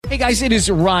Hey guys, it is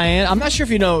Ryan. I'm not sure if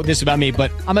you know this about me, but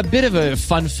I'm a bit of a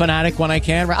fun fanatic when I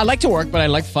can. I like to work, but I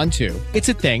like fun too. It's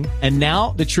a thing. And now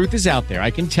the truth is out there.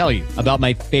 I can tell you about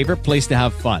my favorite place to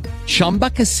have fun. Chumba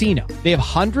Casino. They have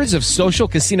hundreds of social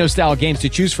casino style games to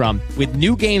choose from with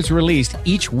new games released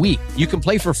each week. You can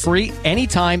play for free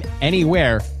anytime,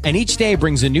 anywhere. And each day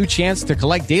brings a new chance to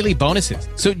collect daily bonuses.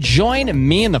 So join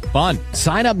me in the fun.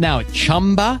 Sign up now at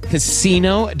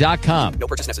ChumbaCasino.com. No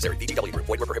purchase necessary. VGW Group.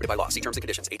 Void where prohibited by law. See terms and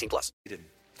conditions. 18+.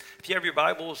 If you have your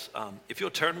Bibles, if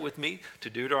you'll turn with me to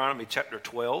Deuteronomy chapter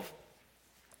 12.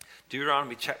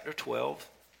 Deuteronomy chapter 12.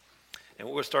 And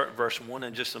we're going to start in verse 1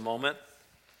 in just a moment.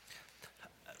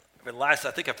 I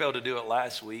think I failed to do it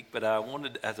last week, but I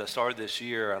wanted, as I started this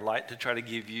year, I'd like to try to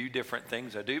give you different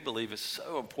things. I do believe it's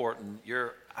so important.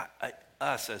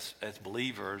 Us as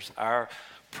believers, our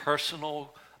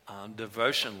personal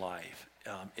devotion life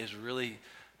is really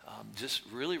just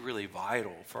really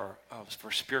vital for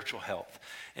spiritual health.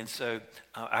 And so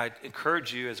I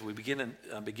encourage you as we begin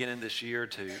in this year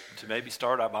to maybe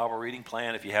start our Bible reading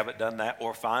plan if you haven't done that,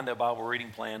 or find a Bible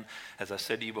reading plan. As I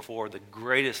said to you before, the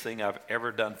greatest thing I've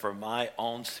ever done for my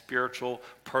own spiritual,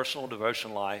 personal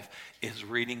devotion life is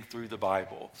reading through the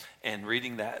Bible and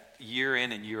reading that year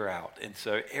in and year out. And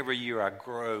so every year I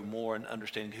grow more in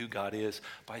understanding who God is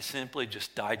by simply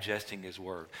just digesting His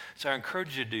Word. So I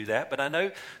encourage you to do that. But I know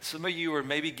some of you are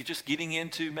maybe just getting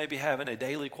into maybe having a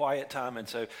daily quiet time, and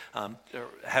so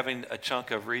having a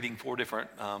chunk of reading 4 different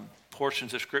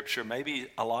portions of Scripture may be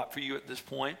a lot for you at this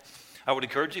point. I would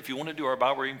encourage you, if you want to do our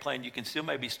Bible reading plan, you can still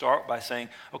maybe start by saying,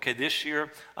 okay, this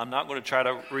year I'm not going to try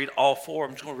to read all 4.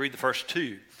 I'm just going to read the first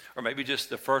 2, or maybe just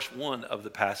the first one of the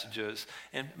passages,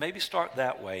 and maybe start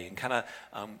that way and kind of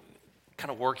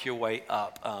work your way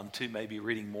up to maybe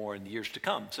reading more in the years to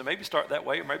come. So maybe start that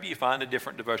way, or maybe you find a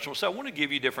different devotional. So I want to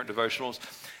give you different devotionals,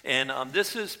 and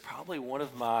this is probably one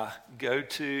of my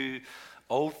go-to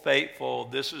Old Faithful.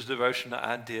 This was devotion that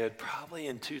I did probably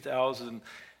in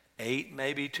 2008,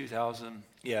 maybe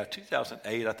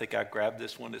 2008. I think I grabbed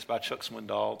this one. It's by Chuck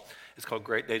Swindoll. It's called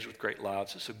Great Days with Great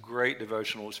Lives. It's a great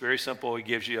devotional. It's very simple. He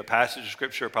gives you a passage of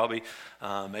Scripture, probably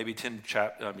maybe 10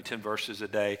 verses a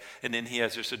day, and then he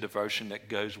has just a devotion that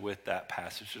goes with that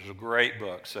passage. It's a great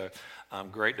book, so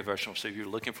great devotional. So if you're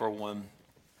looking for one,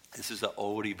 this is the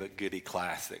oldie but goodie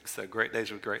classic. So Great Days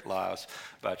with Great Lives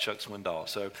by Chuck Swindoll.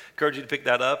 So encourage you to pick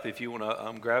that up if you want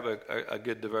to grab a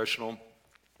good devotional.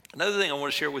 Another thing I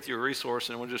want to share with you, a resource,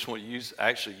 and I just want to use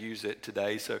it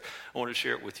today, so I want to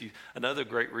share it with you. Another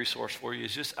great resource for you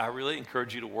is just, I really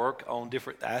encourage you to work on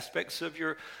different aspects of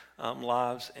your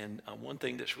lives. And one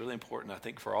thing that's really important, I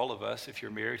think, for all of us, if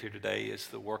you're married here today, is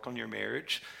the work on your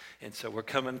marriage. And so we're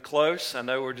coming close. I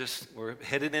know we're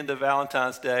headed into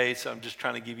Valentine's Day, so I'm just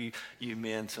trying to give you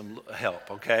men some help,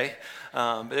 okay?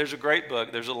 There's a great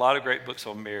book. There's a lot of great books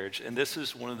on marriage, and this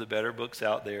is one of the better books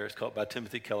out there. It's by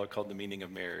Timothy Keller, called The Meaning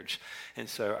of Marriage. And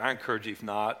so I encourage you,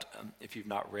 if you've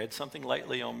not read something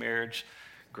lately on marriage,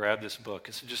 grab this book.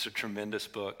 It's just a tremendous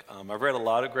book. I've read a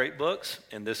lot of great books,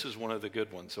 and this is one of the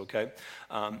good ones, okay?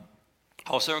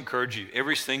 Also encourage you,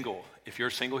 if you're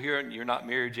single here and you're not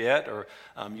married yet, or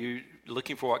you're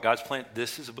looking for what God's planned,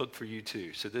 this is a book for you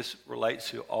too. So this relates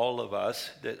to all of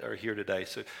us that are here today.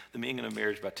 So The Meaning of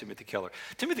Marriage by Timothy Keller.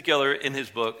 Timothy Keller, in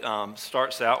his book,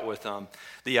 starts out with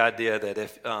the idea that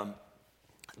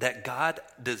that God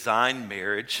designed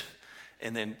marriage,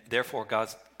 and then therefore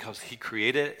because He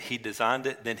created it, He designed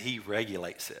it, then He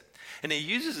regulates it. And he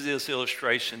uses this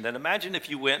illustration that, imagine if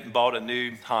you went and bought a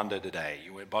new Honda today.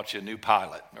 You went and bought you a new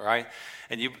Pilot, all right?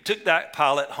 And you took that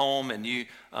Pilot home, and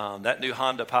that new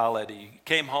Honda Pilot, you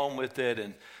came home with it,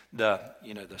 and the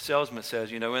salesman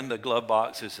says, in the glove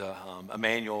box is a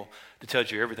manual that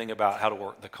tells you everything about how to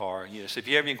work the car. So if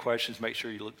you have any questions, make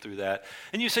sure you look through that.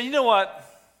 And you say, you know what?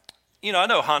 I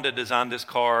know Honda designed this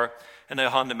car, and I know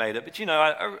Honda made it, but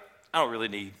I don't really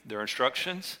need their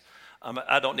instructions.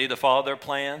 I don't need to follow their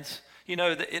plans.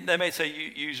 They may say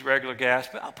you use regular gas,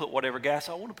 but I'll put whatever gas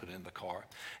I want to put in the car.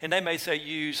 And they may say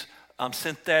use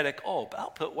synthetic oil, but I'll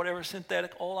put whatever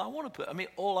synthetic oil I want to put.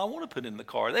 Oil I want to put in the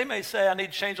car. They may say I need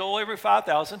to change oil every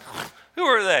 5,000. Who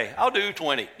are they? I'll do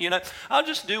 20. I'll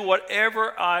just do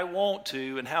whatever I want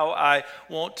to and how I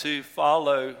want to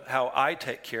follow how I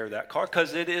take care of that car,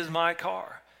 because it is my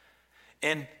car.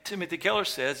 And Timothy Keller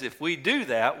says if we do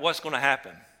that, what's going to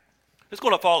happen? It's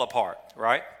going to fall apart,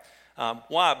 right?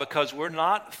 Why? Because we're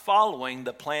not following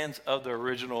the plans of the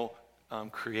original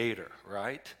creator,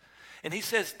 right? And he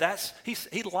says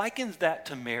he likens that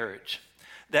to marriage,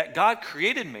 that God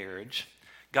created marriage,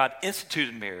 God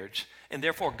instituted marriage, and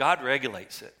therefore God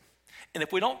regulates it. And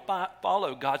if we don't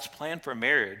follow God's plan for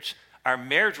marriage, Our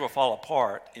marriage will fall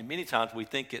apart, and many times we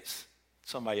think it's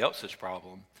somebody else's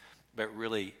problem, but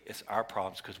really it's our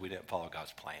problems because we didn't follow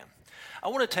God's plan. I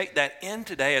want to take that in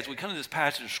today as we come to this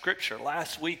passage of Scripture.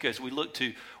 Last week, as we looked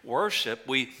to worship,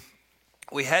 we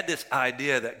had this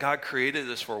idea that God created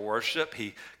us for worship.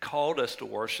 He called us to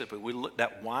worship, and we looked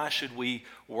at why should we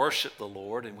worship the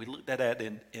Lord, and we looked at that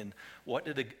in what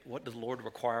did the Lord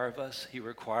require of us? He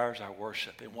requires our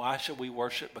worship. And why should we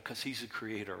worship? Because He's the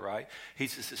creator, right?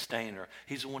 He's the sustainer.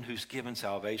 He's the one who's given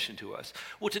salvation to us.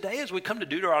 Well, today as we come to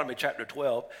Deuteronomy chapter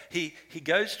 12, he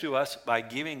goes to us by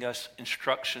giving us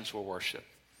instructions for worship.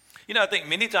 You know, I think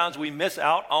many times we miss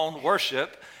out on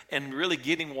worship and really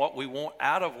getting what we want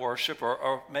out of worship,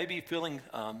 or maybe feeling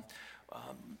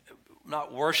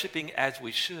not worshiping as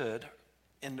we should.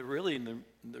 And the reason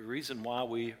why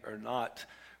we are not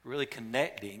really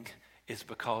connecting is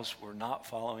because we're not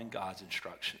following God's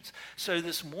instructions. So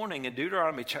this morning in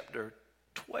Deuteronomy chapter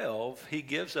 12, he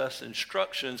gives us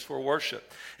instructions for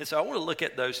worship. And so I want to look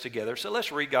at those together. So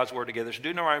let's read God's word together. So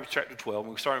Deuteronomy chapter 12,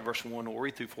 and we start in verse 1, and we'll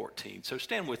read through 14. So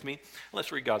stand with me.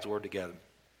 Let's read God's word together.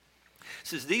 It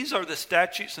says, "These are the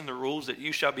statutes and the rules that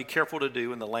you shall be careful to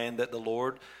do in the land that the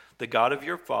Lord, the God of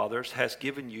your fathers, has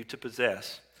given you to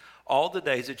possess, all the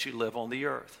days that you live on the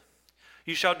earth.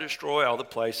 You shall destroy all the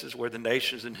places where the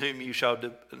nations in whom you shall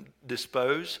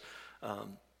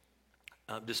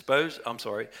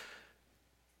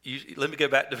let me go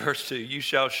back to verse 2. You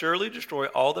shall surely destroy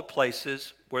all the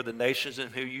places where the nations in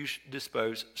whom you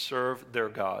dispose serve their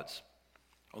gods.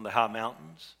 On the high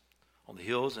mountains, on the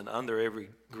hills, and under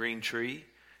every green tree,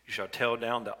 you shall tear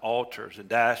down the altars and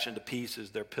dash into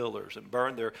pieces their pillars and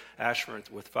burn their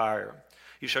Ashtoreths with fire.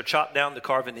 You shall chop down the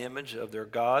carven image of their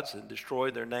gods and destroy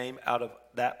their name out of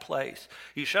that place.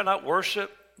 You shall not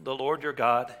worship the Lord your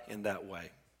God in that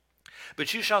way.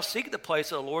 But you shall seek the place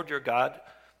that the Lord your God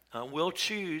will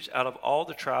choose out of all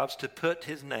the tribes to put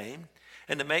his name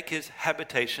and to make his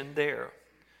habitation there.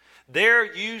 There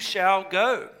you shall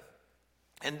go,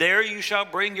 and there you shall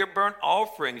bring your burnt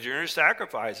offerings, your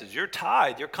sacrifices, your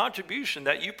tithe, your contribution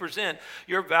that you present,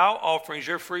 your vow offerings,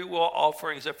 your freewill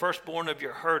offerings, the firstborn of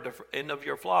your herd and of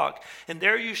your flock. And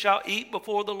there you shall eat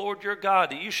before the Lord your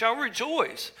God. And you shall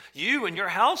rejoice, you and your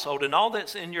household, and all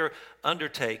that's in your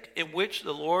undertake, in which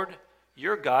the Lord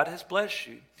your God has blessed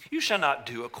you. You shall not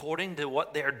do according to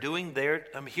what they are doing there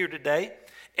here today,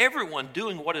 everyone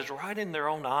doing what is right in their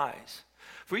own eyes.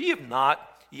 For you have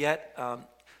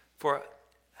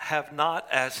not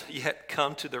as yet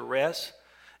come to the rest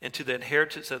and to the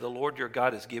inheritance that the Lord your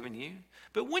God has given you.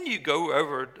 But when you go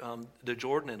over the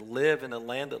Jordan and live in the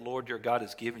land that the Lord your God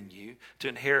has given you to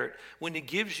inherit, when he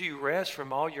gives you rest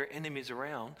from all your enemies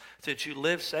around, so that you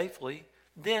live safely,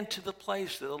 then to the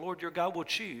place that the Lord your God will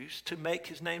choose to make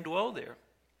his name dwell there.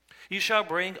 You shall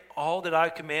bring all that I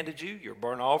commanded you, your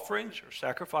burnt offerings, your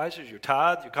sacrifices, your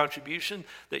tithe, your contribution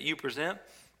that you present,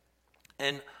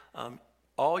 and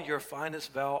all your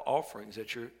finest vow offerings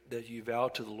that you vow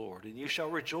to the Lord. And you shall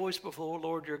rejoice before the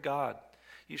Lord your God.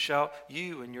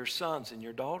 You and your sons and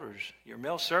your daughters, your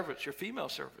male servants, your female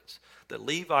servants, the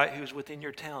Levite who is within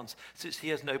your towns, since he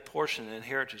has no portion and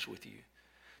inheritance with you.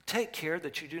 Take care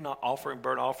that you do not offer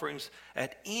burnt offerings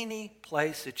at any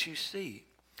place that you see,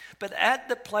 but at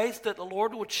the place that the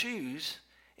Lord will choose,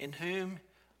 in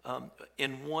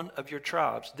one of your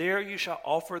tribes. There you shall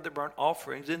offer the burnt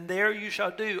offerings, and there you shall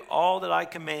do all that I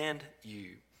command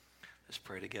you." Let's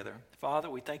pray together. Father,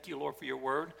 we thank you, Lord, for your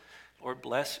word. Lord,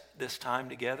 bless this time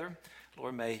together.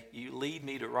 Lord, may you lead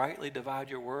me to rightly divide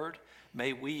your word.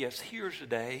 May we as hearers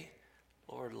today,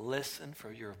 Lord, listen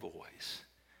for your voice.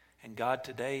 And God,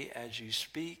 today as you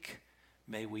speak,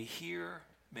 may we hear,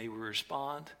 may we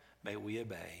respond, may we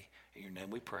obey. In your name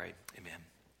we pray. Amen.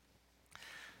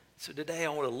 So today I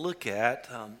want to look at,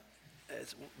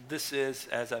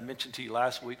 as I mentioned to you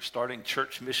last week, starting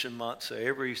Church Mission Month. So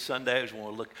every Sunday I just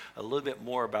want to look a little bit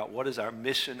more about what is our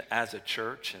mission as a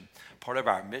church. And part of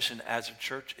our mission as a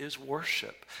church is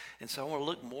worship. And so I want to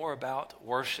look more about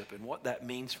worship and what that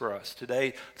means for us.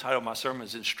 Today, the title of my sermon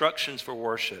is Instructions for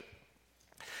Worship.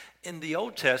 In the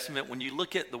Old Testament, when you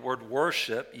look at the word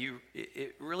worship,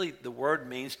 the word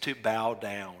means to bow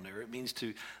down, or it means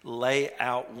to lay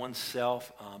out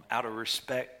oneself out of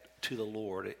respect to the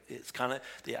Lord. It's kind of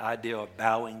the idea of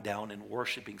bowing down and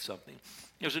worshiping something.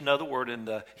 There's another word in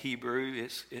the Hebrew.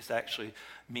 It actually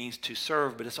means to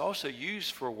serve, but it's also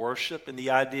used for worship, and the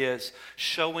idea is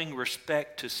showing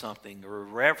respect to something, or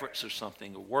reverence or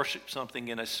something, or worship something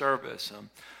in a service.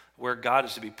 Where God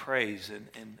is to be praised.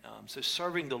 And so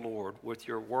serving the Lord with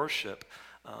your worship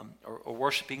or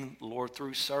worshiping the Lord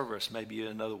through service, maybe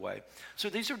another way. So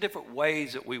these are different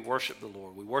ways that we worship the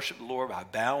Lord. We worship the Lord by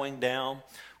bowing down.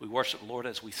 We worship the Lord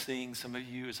as we sing. Some of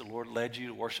you, as the Lord led you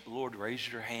to worship the Lord,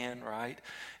 raise your hand, right?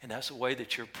 And that's a way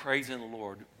that you're praising the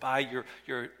Lord by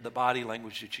the body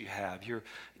language that you have. You're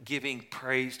giving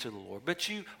praise to the Lord. But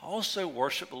you also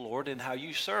worship the Lord in how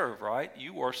you serve, right?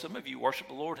 Some of you worship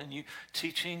the Lord and you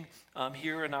teaching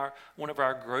here in one of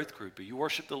our growth group. You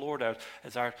worship the Lord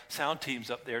as our sound team's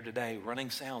up there today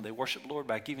running sound. They worship the Lord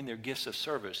by giving their gifts of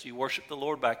service. You worship the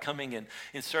Lord by coming and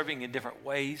serving in different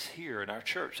ways here in our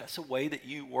church. That's a way that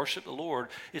you worship the Lord,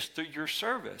 is through your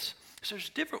service. So there's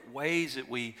different ways that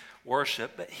we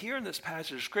worship, but here in this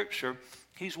passage of Scripture,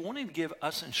 he's wanting to give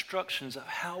us instructions of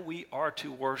how we are to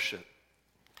worship.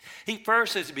 He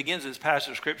first, as he begins this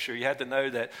passage of Scripture, you have to know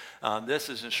that this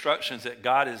is instructions that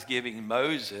God is giving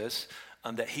Moses,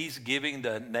 that he's giving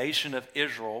the nation of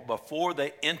Israel before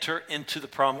they enter into the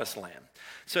promised land.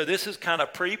 So this is kind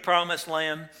of pre-promised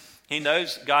land.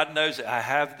 God knows that I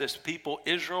have this people,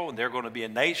 Israel, and they're going to be a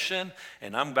nation,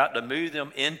 and I'm about to move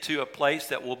them into a place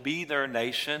that will be their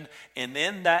nation. And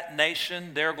in that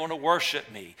nation, they're going to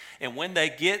worship me. And when they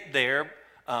get there,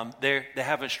 they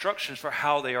have instructions for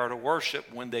how they are to worship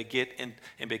when they get in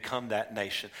and become that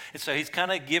nation. And so he's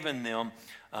kind of given them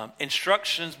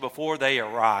instructions before they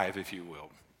arrive, if you will.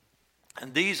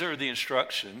 And these are the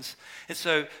instructions, and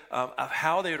so of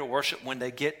how they're to worship when they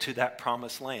get to that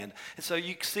promised land. And so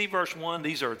you can see verse 1,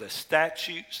 these are the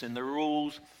statutes and the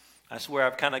rules. That's where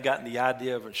I've kind of gotten the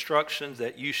idea of instructions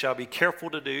that you shall be careful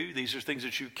to do. These are things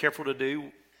that you're careful to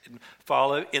do and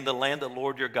follow in the land the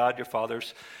Lord your God, your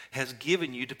fathers, has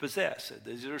given you to possess.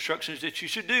 These are instructions that you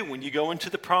should do when you go into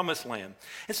the promised land.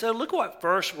 And so look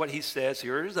what he says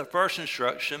here. Here's the first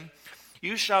instruction.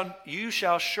 You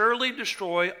shall surely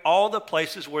destroy all the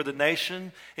places where the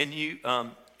nation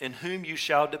in whom you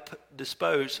shall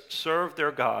dispose serve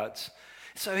their gods.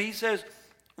 So he says,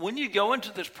 when you go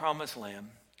into this promised land,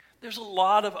 there's a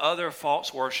lot of other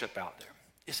false worship out there.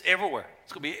 It's everywhere.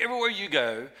 It's going to be everywhere you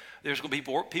go. There's going to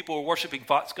be people who are worshiping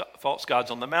false gods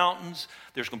on the mountains.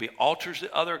 There's going to be altars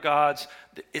to other gods.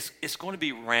 It's going to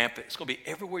be rampant. It's going to be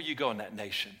everywhere you go in that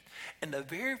nation. And the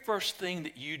very first thing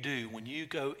that you do when you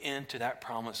go into that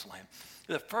promised land,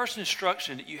 the first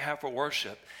instruction that you have for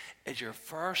worship is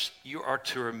you are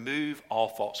to remove all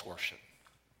false worship.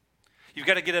 You've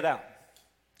got to get it out.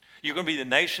 You're going to be the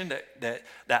nation that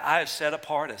I have set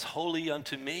apart as holy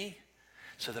unto me.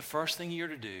 So the first thing you're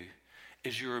to do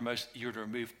is you're to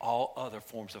remove all other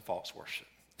forms of false worship.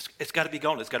 It's got to be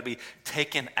gone. It's got to be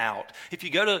taken out. If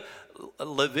you go to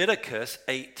Leviticus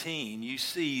 18, you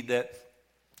see that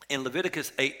in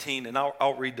Leviticus 18, and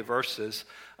I'll read the verses,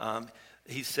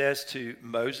 he says to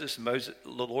Moses, the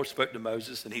Lord spoke to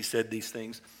Moses, and he said these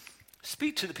things,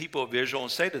 "Speak to the people of Israel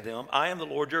and say to them, I am the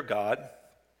Lord your God,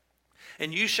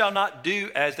 and you shall not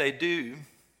do as they do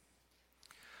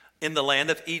in the land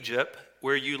of Egypt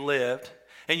where you lived,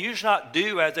 and you shall not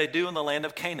do as they do in the land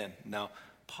of Canaan." Now,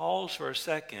 pause for a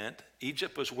second.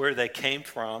 Egypt was where they came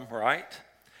from, right?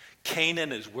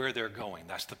 Canaan is where they're going.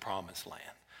 That's the promised land.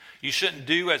 You shouldn't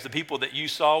do as the people that you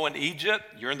saw in Egypt.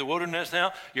 You're in the wilderness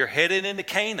now. You're headed into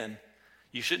Canaan.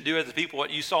 You shouldn't do as the people what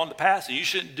you saw in the past, and you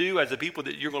shouldn't do as the people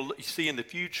that you're going to see in the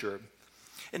future.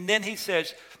 And then he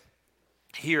says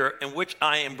here, in which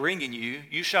I am bringing you,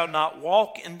 you shall not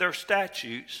walk in their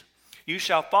statutes. You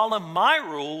shall follow my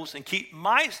rules and keep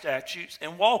my statutes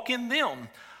and walk in them.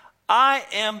 I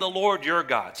am the Lord your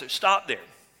God. So stop there,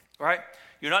 right?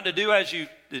 You're not to do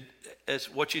as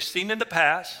what you've seen in the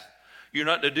past. You're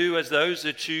not to do as those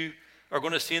that you are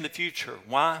going to see in the future.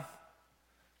 Why?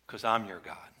 Because I'm your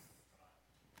God.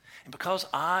 And because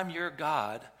I'm your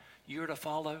God, you're to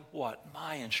follow what?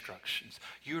 My instructions.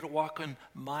 You're to walk in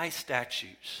my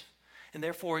statutes. And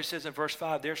therefore, he says in verse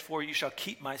 5, therefore you shall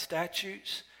keep my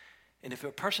statutes, and if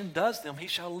a person does them, he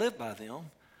shall live by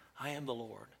them. I am the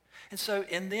Lord.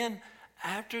 And then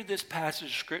after this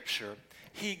passage of Scripture,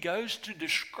 he goes to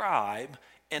describe,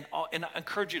 and I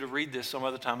encourage you to read this some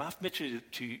other time. I've mentioned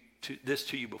this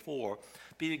to you before,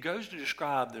 but he goes to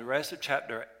describe the rest of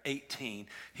chapter 18.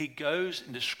 He goes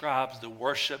and describes the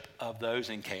worship of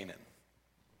those in Canaan.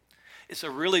 It's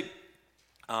a really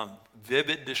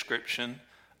vivid description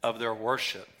of their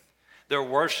worship. Their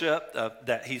worship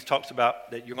that he talks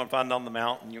about that you're going to find on the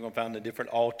mountain, you're going to find the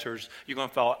different altars, you're going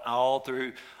to find all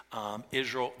through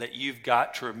Israel that you've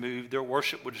got to remove. Their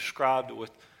worship was described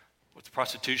with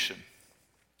prostitution.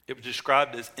 It was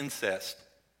described as incest.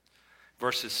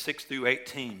 Verses 6 through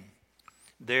 18.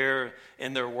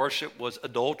 In their worship was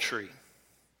adultery.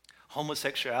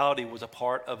 Homosexuality was a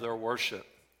part of their worship.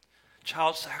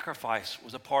 Child sacrifice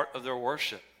was a part of their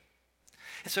worship.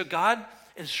 And so God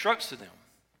instructs to them,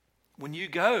 when you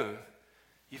go,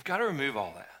 you've got to remove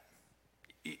all that.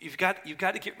 You've got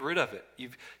to get rid of it.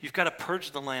 You've got to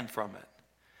purge the land from it.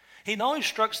 He not only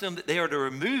instructs them that they are to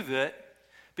remove it,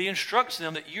 but he instructs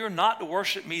them that you're not to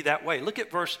worship me that way. Look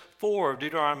at verse 4 of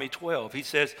Deuteronomy 12. He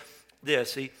says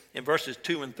this. In verses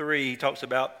 2 and 3, he talks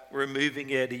about removing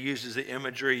it. He uses the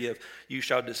imagery of you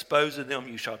shall dispose of them,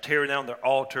 you shall tear down their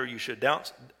altar, you shall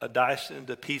dice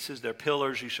into pieces their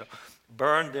pillars, you shall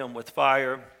burn them with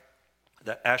fire,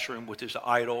 the Asherim, which is the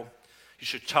idol. You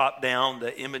should chop down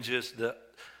the images, the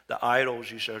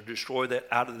idols. You shall destroy that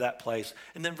out of that place.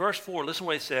 And then verse 4, listen to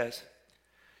what it says.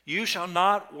 You shall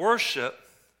not worship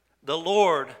the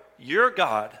Lord your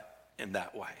God in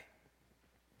that way.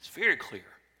 It's very clear.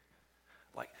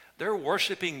 Like they're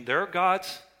worshiping their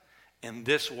gods in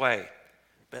this way.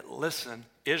 But listen,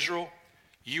 Israel,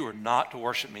 you are not to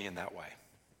worship me in that way.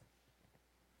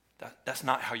 That's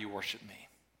not how you worship me.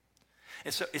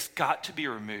 And so it's got to be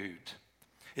removed.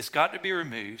 It's got to be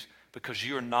removed because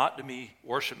you are not to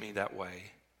worship me that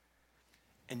way.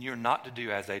 And you're not to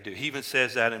do as they do. He even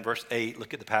says that in verse 8.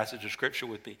 Look at the passage of Scripture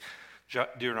with me.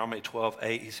 Deuteronomy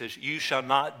 12:8. He says, you shall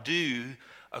not do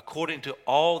according to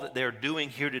all that they're doing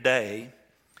here today,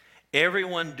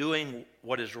 everyone doing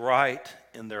what is right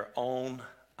in their own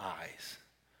eyes.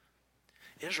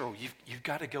 Israel, you've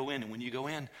got to go in. And when you go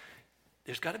in,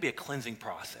 there's got to be a cleansing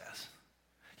process.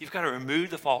 You've got to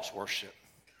remove the false worship.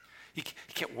 You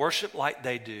can't worship like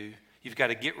they do. You've got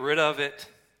to get rid of it.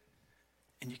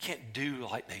 And you can't do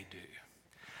like they do.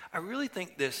 I really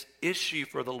think this issue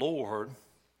for the Lord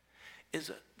is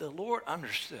that the Lord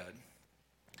understood.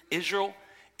 Israel,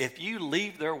 if you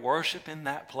leave their worship in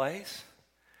that place,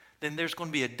 then there's going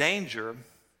to be a danger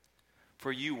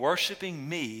for you worshiping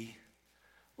me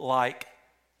like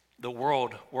the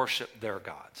world worshiped their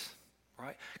gods,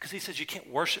 right? Because he says you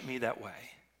can't worship me that way.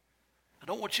 I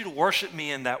don't want you to worship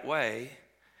me in that way,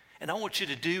 and I want you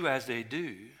to do as they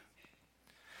do.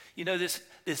 You know, this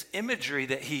imagery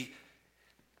that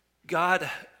God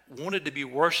wanted to be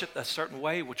worshiped a certain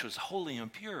way, which was holy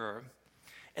and pure,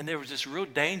 and there was this real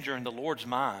danger in the Lord's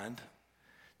mind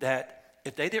that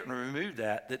if they didn't remove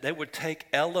that they would take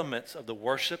elements of the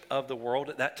worship of the world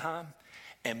at that time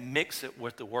and mix it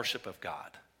with the worship of God,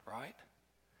 right?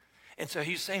 And so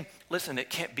he's saying, listen, it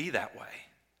can't be that way.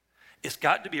 It's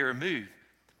got to be removed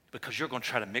because you're going to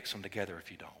try to mix them together if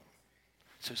you don't.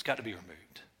 So it's got to be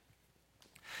removed.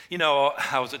 You know,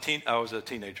 I was a teenager. I was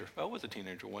a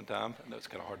teenager one time. I know it's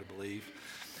kind of hard to believe.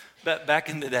 But back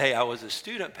in the day, I was a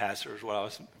student pastor is what I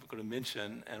was going to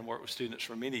mention, and worked with students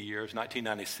for many years,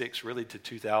 1996 really to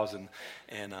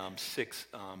 2006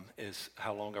 is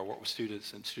how long I worked with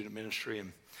students in student ministry.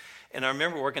 And I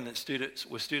remember working with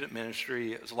student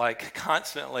ministry. It was like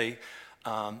constantly,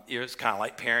 it's kind of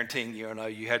like parenting. You know,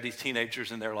 you have these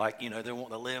teenagers and they're like, they want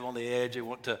to live on the edge. They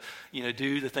want to,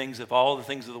 do the things of all the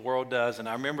things that the world does. And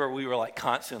I remember we were like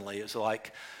constantly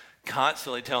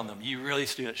telling them, you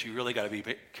really got to be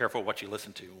careful what you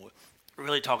listen to.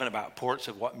 Really talking about parts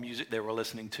of what music they were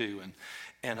listening to.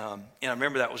 And I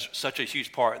remember that was such a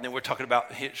huge part. And then we're talking about,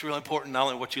 it's really important not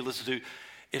only what you listen to,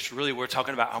 we're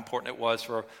talking about how important it was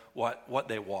for what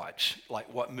they watch,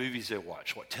 like what movies they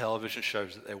watch, what television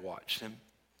shows that they watch. And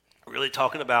really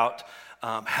talking about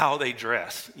how they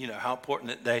dress, how important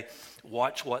that they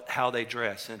watch how they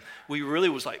dress. And we really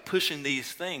was like pushing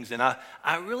these things. And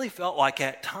I really felt like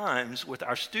at times with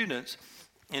our students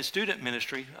in student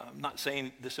ministry, I'm not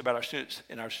saying this about our students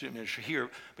in our student ministry here,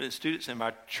 but in students in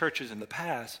my churches in the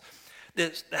past,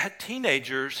 that had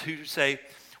teenagers who say,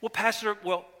 well, Pastor,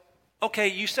 okay,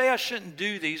 you say I shouldn't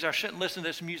do these, I shouldn't listen to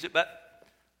this music, but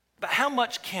how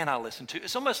much can I listen to?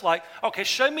 It's almost like, okay,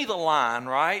 show me the line,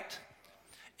 right?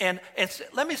 And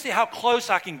let me see how close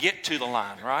I can get to the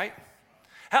line, right?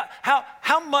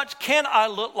 How much can I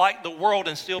look like the world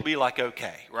and still be like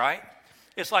okay, right?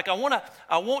 It's like I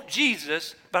want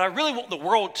Jesus, but I really want the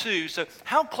world too. So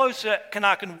how close can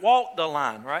I walk the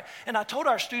line, right? And I told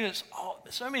our students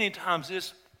so many times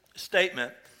this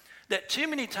statement that too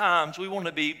many times we want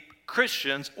to be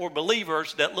Christians or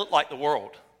believers that look like the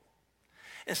world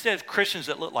instead of Christians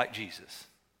that look like Jesus.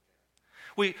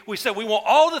 We said we want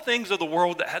all the things of the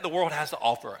world that the world has to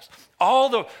offer us.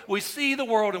 We see the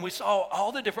world and we saw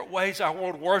all the different ways our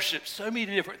world worships, so many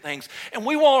different things. And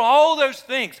we want all those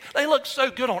things. They look so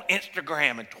good on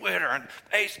Instagram and Twitter and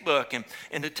Facebook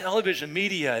and the television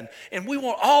media. And we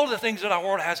want all the things that our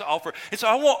world has to offer. And so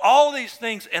I want all these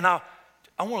things, and I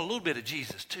want a little bit of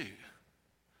Jesus too.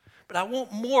 But I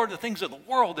want more of the things of the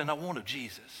world than I want of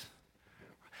Jesus.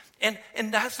 And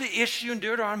that's the issue in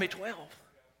Deuteronomy 12.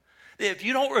 If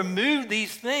you don't remove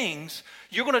these things,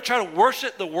 you're going to try to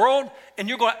worship the world and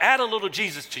you're going to add a little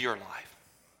Jesus to your life.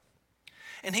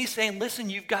 And he's saying, listen,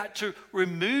 you've got to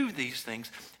remove these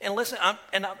things. And listen,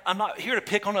 I'm not here to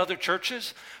pick on other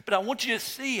churches, but I want you to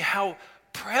see how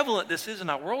prevalent this is in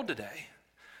our world today.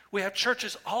 We have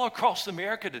churches all across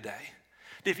America today.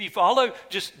 If you follow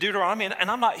just Deuteronomy, and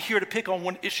I'm not here to pick on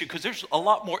one issue because there's a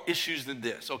lot more issues than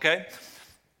this, okay?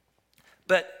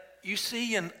 But you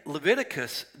see in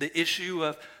Leviticus the issue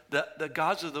of the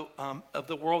gods of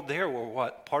the world there were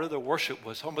what? Part of their worship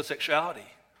was homosexuality,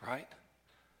 right?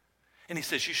 And he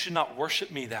says, you should not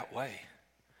worship me that way.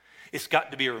 It's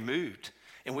got to be removed.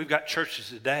 And we've got churches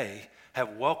today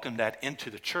have welcomed that into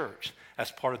the church as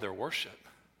part of their worship.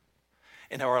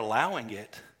 And are allowing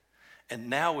it. And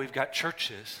now we've got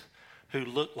churches who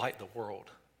look like the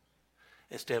world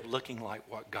instead of looking like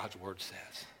what God's word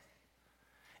says.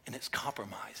 And it's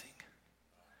compromising.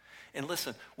 And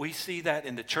listen, we see that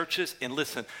in the churches. And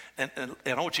listen, and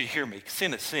I want you to hear me.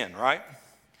 Sin is sin, right?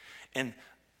 And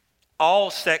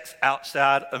all sex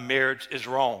outside of marriage is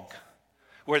wrong.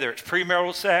 Whether it's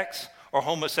premarital sex or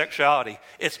homosexuality,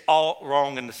 it's all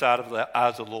wrong in the sight of the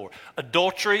eyes of the Lord.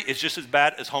 Adultery is just as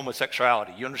bad as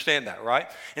homosexuality. You understand that, right?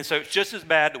 And so it's just as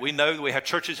bad that we know that we have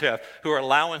churches who are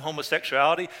allowing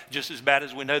homosexuality, just as bad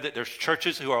as we know that there's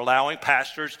churches who are allowing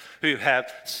pastors who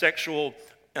have sexual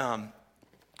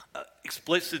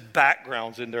explicit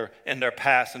backgrounds in their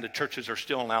past, and the churches are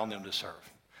still allowing them to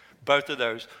serve. Both of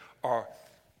those are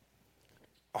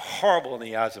horrible in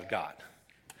the eyes of God.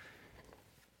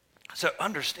 So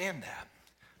understand that.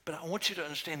 But I want you to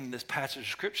understand in this passage of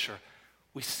Scripture,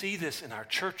 we see this in our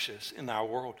churches, in our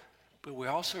world, but we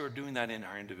also are doing that in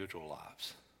our individual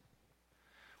lives.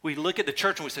 We look at the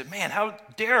church and we say, man, how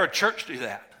dare a church do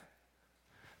that?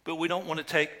 But we don't want to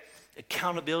take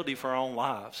accountability for our own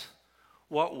lives.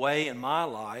 What way in my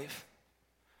life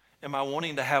am I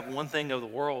wanting to have one thing of the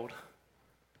world,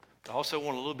 but also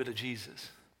want a little bit of Jesus?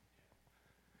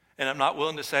 And I'm not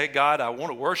willing to say, God, I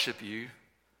want to worship you,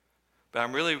 but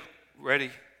I'm really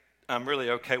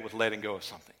okay with letting go of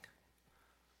something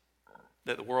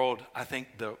that the world, I think,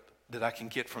 that I can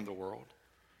get from the world.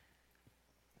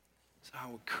 So I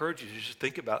would encourage you to just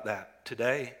think about that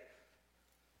today.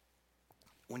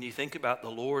 When you think about the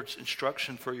Lord's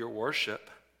instruction for your worship,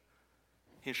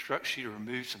 he instructs you to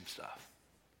remove some stuff.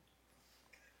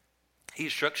 He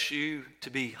instructs you to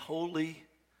be holy,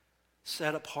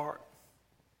 set apart.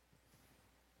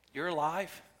 Your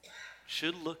life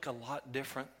should look a lot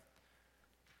different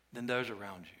than those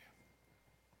around you.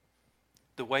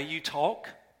 The way you talk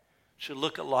should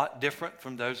look a lot different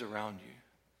from those around you.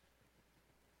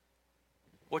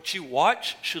 What you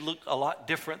watch should look a lot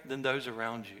different than those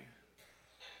around you.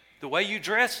 The way you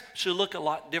dress should look a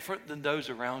lot different than those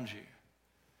around you.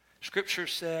 Scripture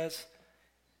says,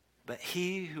 but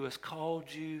he who has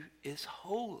called you is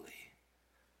holy.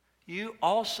 You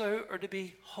also are to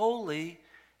be holy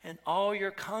in all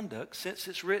your conduct, since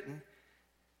it's written,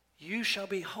 you shall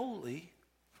be holy,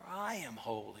 for I am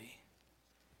holy.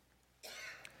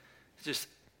 Just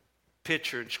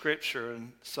picture in Scripture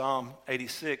in Psalm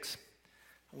 86.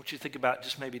 I want you to think about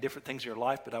just maybe different things in your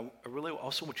life, but I really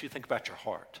also want you to think about your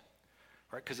heart,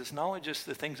 right? Because it's not only just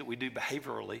the things that we do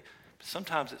behaviorally, but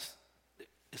sometimes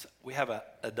we have a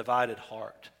divided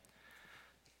heart.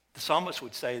 The psalmist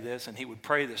would say this, and he would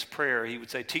pray this prayer. He would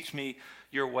say, teach me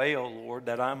your way, O Lord,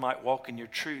 that I might walk in your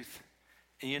truth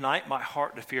and unite my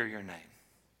heart to fear your name.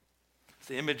 It's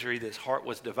the imagery that his heart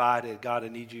was divided. God, I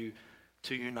need you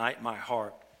to unite my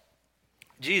heart.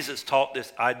 Jesus taught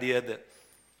this idea that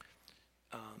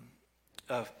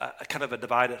of a kind of a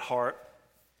divided heart.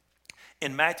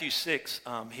 In Matthew 6,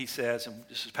 he says, and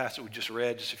this is a passage we just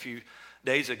read just a few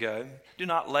days ago, do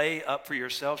not lay up for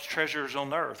yourselves treasures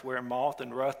on earth where moth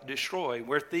and rust destroy,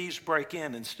 where thieves break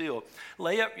in and steal.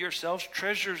 Lay up yourselves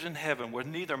treasures in heaven where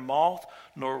neither moth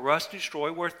nor rust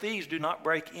destroy, where thieves do not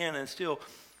break in and steal.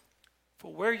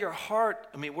 For where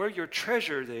your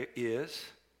treasure there is,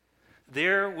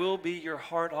 there will be your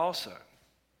heart also.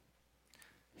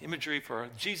 Imagery for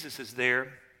Jesus is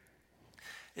there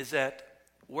is that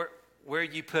where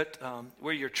you put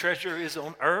where your treasure is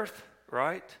on earth,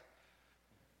 right?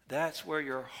 That's where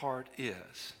your heart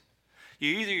is.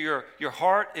 Either your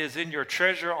heart is in your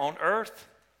treasure on earth,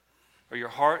 or your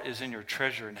heart is in your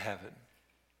treasure in heaven.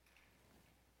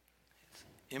 It's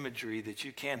imagery that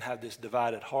you can't have this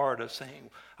divided heart of saying,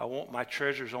 I want my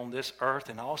treasures on this earth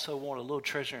and I also want a little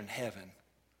treasure in heaven.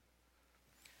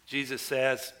 Jesus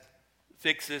says,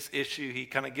 fix this issue. He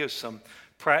kind of gives some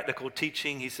practical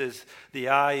teaching. He says the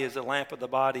eye is a lamp of the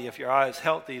body. If your eye is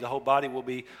healthy, the whole body will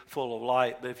be full of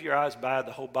light. But if your eye is bad,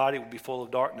 the whole body will be full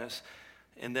of darkness.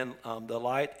 And then the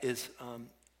light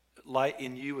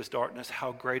in you is darkness.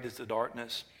 How great is the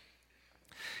darkness?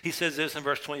 He says this in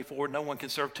verse 24, no one can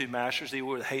serve two masters. He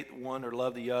will hate one or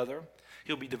love the other.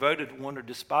 He'll be devoted to one or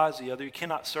despise the other. You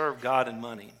cannot serve God and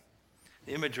money.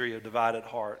 The imagery of divided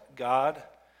heart. God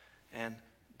and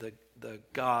the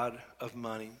God of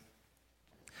money.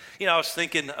 You know, I was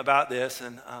thinking about this,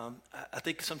 and I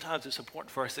think sometimes it's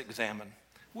important for us to examine,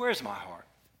 where is my heart?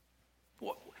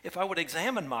 If I would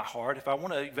examine my heart, if I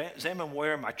want to examine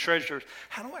where my treasures,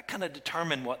 how do I kind of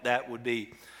determine what that would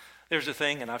be? There's a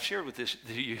thing, and I've shared with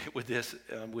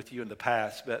you in the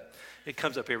past, but it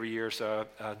comes up every year, so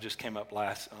it just came up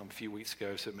a few weeks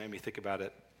ago, so it made me think about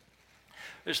it.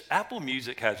 There's Apple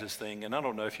Music has this thing, and I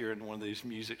don't know if you're in one of these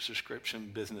music subscription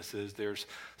businesses. There's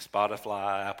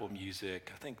Spotify, Apple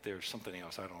Music. I think there's something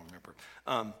else. I don't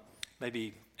remember.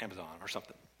 Maybe Amazon or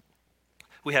something.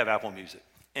 We have Apple Music.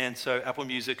 And so Apple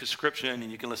Music is subscription,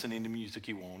 and you can listen to any music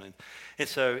you want.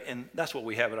 And that's what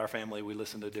we have at our family. We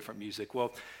listen to different music.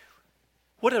 Well,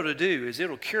 what it'll do is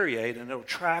it'll curate, and it'll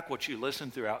track what you listen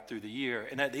through the year.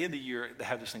 And at the end of the year, they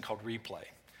have this thing called Replay.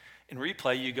 In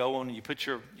Replay, you go on and you put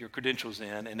your credentials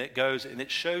in, and it goes and it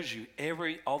shows you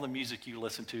all the music you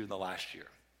listened to in the last year.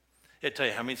 It'll tell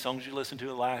you how many songs you listened to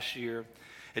the last year.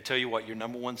 It'll tell you what your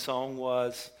number one song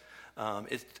was.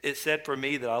 It said for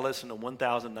me that I listened to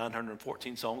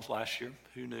 1,914 songs last year.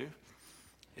 Who knew?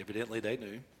 Evidently, they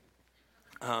knew.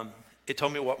 It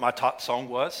told me what my top song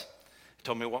was. It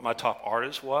told me what my top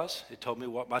artist was. It told me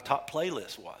what my top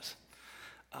playlist was.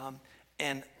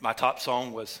 And my top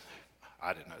song was,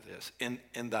 I didn't know this,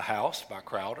 In the House by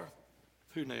Crowder.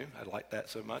 Who knew? I liked that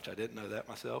so much. I didn't know that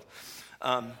myself.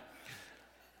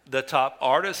 The top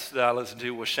artist that I listened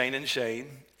to was Shane and Shane.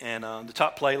 And the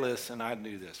top playlist, and I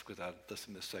knew this because I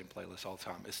listen to the same playlist all the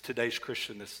time. It's Today's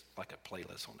Christian. It's like a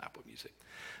playlist on Apple Music.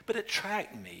 But it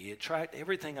tracked me. It tracked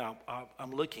everything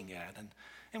I'm looking at.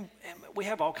 And we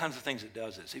have all kinds of things that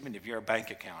does this. Even if you're a bank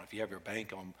account, if you have your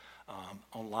bank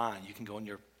online, you can go on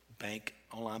your bank,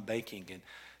 online banking, and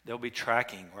there'll be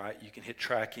tracking, right? You can hit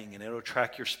tracking, and it'll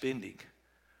track your spending,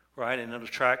 right? And it'll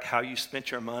track how you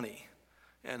spent your money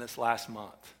in this last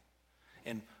month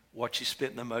and what you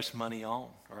spent the most money on,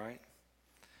 right?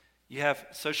 You have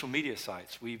social media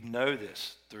sites. We know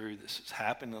this has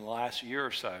happened in the last year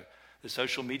or so. The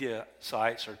social media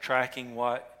sites are tracking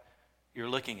what you're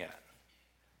looking at.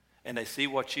 And they see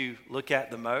what you look at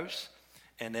the most,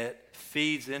 and it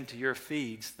feeds into your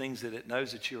feeds things that it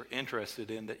knows that you're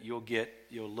interested in, that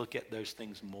you'll look at those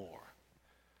things more,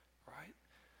 right?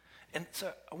 And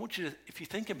so I want you to, if you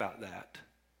think about that,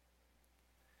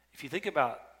 if you think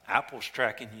about Apple's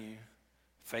tracking you,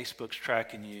 Facebook's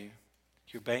tracking you,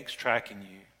 your bank's tracking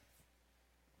you,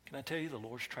 can I tell you the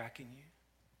Lord's tracking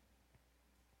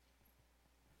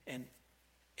you? And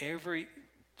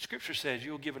Scripture says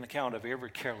you'll give an account of every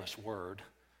careless word.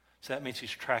 So that means he's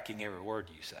tracking every word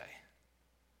you say.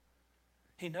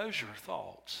 He knows your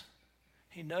thoughts.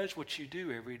 He knows what you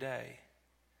do every day.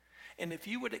 And if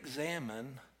you would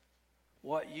examine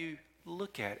what you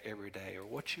look at every day, or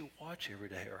what you watch every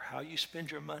day, or how you spend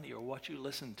your money, or what you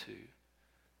listen to,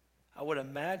 I would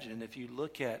imagine if you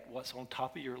look at what's on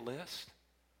top of your list,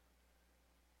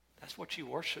 that's what you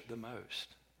worship the most.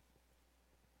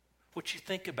 What you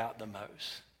think about the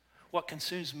most. What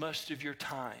consumes most of your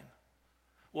time.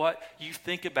 What you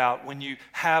think about when you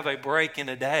have a break in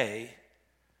a day,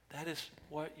 that is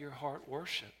what your heart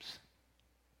worships.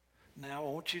 Now I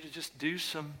want you to just do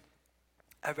some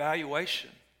evaluation.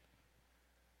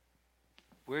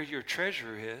 Where your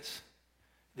treasure is,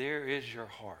 there is your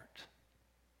heart.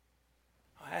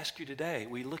 I ask you today,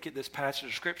 we look at this passage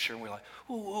of Scripture and we're like,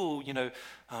 ooh,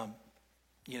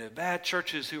 bad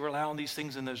churches who are allowing these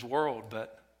things in this world,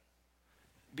 but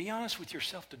be honest with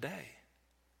yourself today.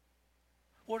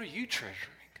 What are you treasuring?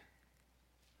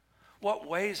 What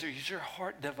ways is your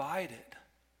heart divided?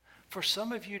 For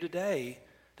some of you today,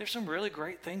 there's some really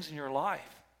great things in your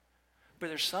life. But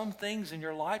there's some things in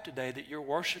your life today that you're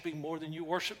worshiping more than you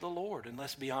worship the Lord. And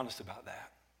let's be honest about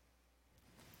that.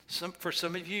 For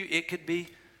some of you, it could be,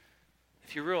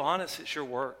 if you're real honest, it's your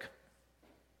work.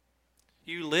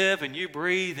 You live and you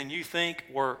breathe and you think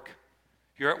work.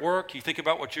 You're at work, you think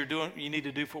about what you're doing, you need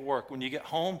to do for work. When you get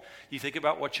home, you think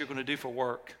about what you're going to do for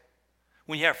work.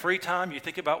 When you have free time, you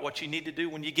think about what you need to do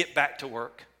when you get back to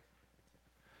work.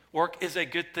 Work is a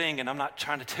good thing, and I'm not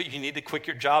trying to tell you need to quit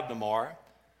your job tomorrow.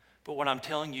 But what I'm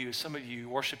telling you is some of you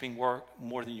worshiping work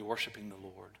more than you're worshiping the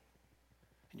Lord.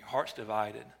 And your heart's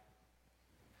divided.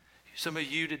 Some of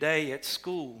you today at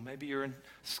school, maybe you're in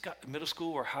middle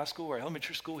school or high school or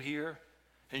elementary school here,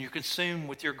 and you're consumed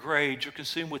with your grades, you're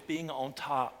consumed with being on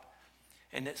top.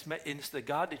 And it's the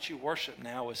God that you worship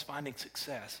now is finding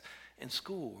success in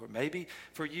school. Or maybe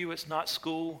for you it's not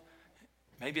school,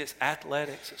 maybe it's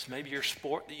athletics, it's maybe your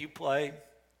sport that you play.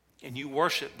 And you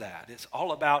worship that. It's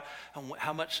all about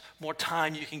how much more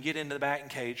time you can get into the batting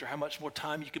cage, or how much more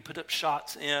time you can put up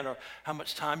shots in, or how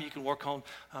much time you can work on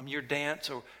your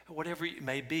dance, or whatever it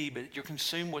may be. But you're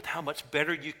consumed with how much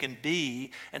better you can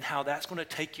be and how that's going to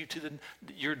take you to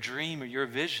your dream or your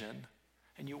vision.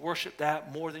 And you worship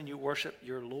that more than you worship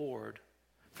your Lord.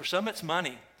 For some, it's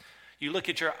money. You look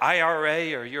at your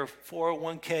IRA or your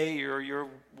 401k or your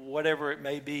whatever it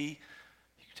may be.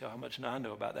 You can tell how much I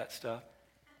know about that stuff.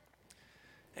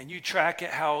 And you track it,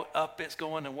 how up it's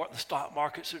going and what the stock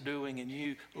markets are doing, and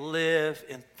you live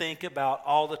and think about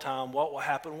all the time what will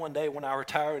happen one day when I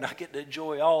retire and I get to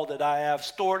enjoy all that I have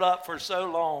stored up for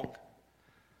so long.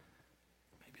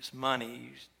 Maybe it's money.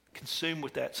 You consume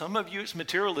with that. Some of you, it's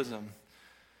materialism.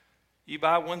 You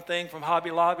buy one thing from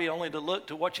Hobby Lobby only to look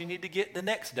to what you need to get the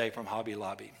next day from Hobby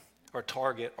Lobby or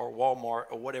Target or Walmart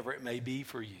or whatever it may be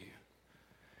for you.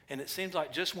 And it seems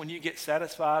like just when you get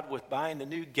satisfied with buying the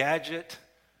new gadget,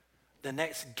 the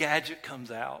next gadget comes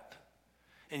out,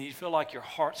 and you feel like your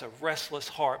heart's a restless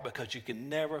heart because you can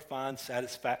never find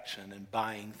satisfaction in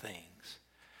buying things.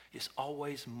 It's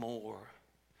always more.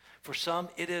 For some,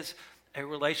 it is a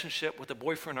relationship with a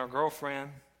boyfriend or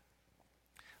girlfriend.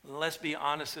 Let's be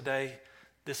honest today,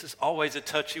 this is always a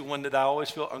touchy one that I always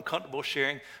feel uncomfortable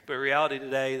sharing, but reality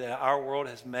today that our world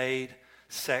has made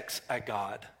sex a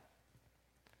god.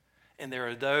 And there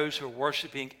are those who are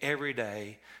worshiping every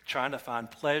day, trying to find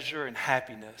pleasure and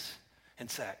happiness in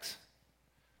sex,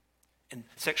 and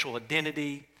sexual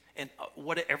identity, and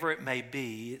whatever it may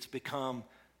be. It's become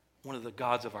one of the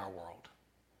gods of our world.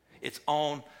 It's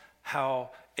on how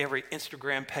every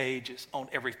Instagram page, it's on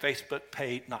every Facebook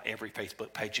page, not every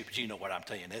Facebook page, but you know what I'm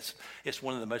telling you. It's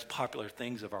one of the most popular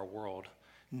things of our world.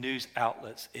 News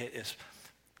outlets, it is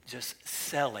just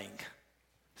selling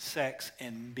sex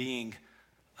and being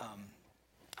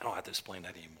I don't have to explain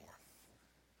that anymore.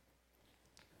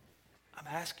 I'm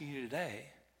asking you today,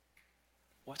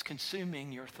 what's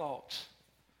consuming your thoughts?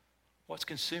 What's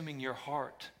consuming your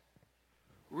heart?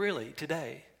 Really,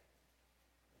 today,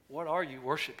 what are you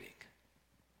worshiping?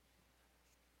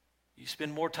 You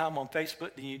spend more time on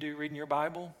Facebook than you do reading your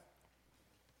Bible?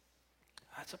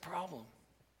 That's a problem.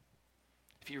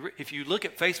 If you look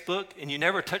at Facebook and you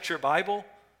never touch your Bible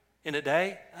in a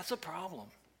day, that's a problem.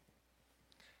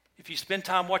 If you spend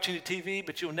time watching the TV,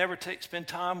 but you'll never spend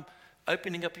time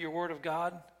opening up your Word of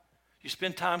God, you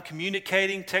spend time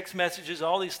communicating, text messages,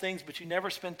 all these things, but you never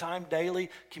spend time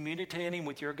daily communicating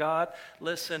with your God,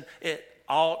 listen, it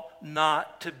ought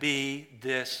not to be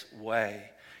this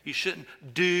way. You shouldn't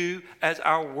do as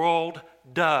our world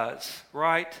does,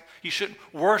 right? You shouldn't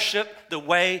worship the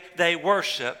way they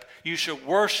worship. You should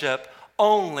worship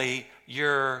only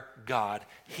your God.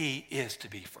 He is to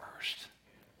be first.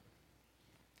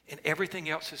 And everything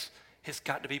else has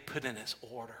got to be put in its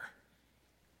order.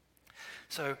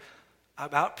 So I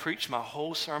about preached my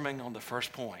whole sermon on the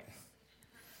first point.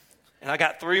 And I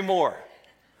got 3 more.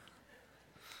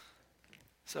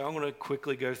 So I'm going to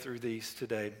quickly go through these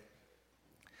today.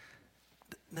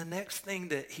 The next thing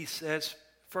that he says,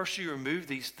 first you remove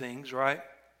these things, right?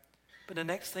 But the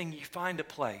next thing you find a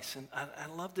place. And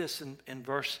I love this in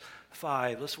verse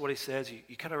 5. Listen to what he says.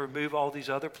 You kind of remove all these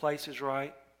other places,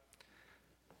 right?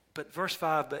 But verse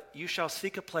 5, but you shall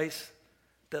seek a place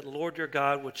that the Lord your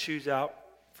God will choose out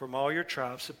from all your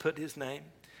tribes to put his name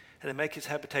and to make his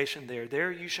habitation there.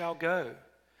 There you shall go.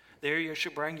 There you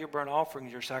shall bring your burnt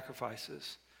offerings, your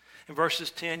sacrifices. In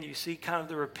verses 10, you see kind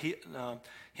of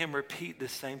him repeat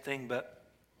this same thing. But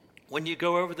when you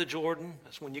go over the Jordan,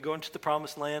 that's when you go into the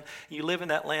promised land, and you live in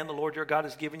that land the Lord your God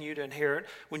has given you to inherit.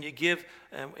 When you give,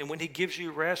 and when he gives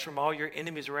you rest from all your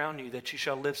enemies around you, that you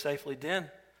shall live safely, then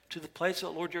to the place that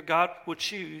the Lord your God will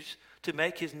choose to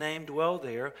make his name dwell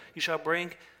there, you shall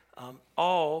bring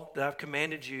all that I've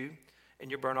commanded you in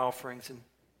your burnt offerings. And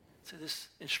so this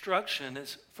instruction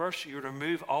is, first, you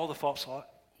remove all the false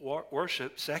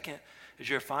worship. Second, is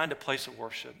you find a place of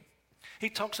worship. He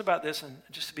talks about this, and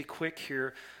just to be quick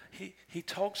here, he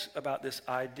talks about this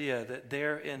idea that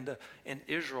there in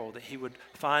Israel that he would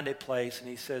find a place, and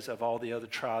he says of all the other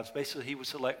tribes, basically he would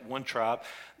select one tribe.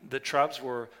 The tribes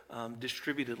were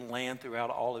distributed land throughout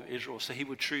all of Israel, so he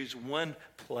would choose one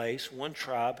place, one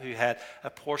tribe who had a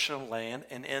portion of land,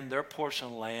 and in their portion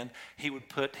of land he would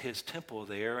put his temple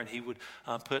there, and he would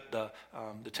put the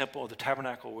temple of the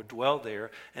tabernacle would dwell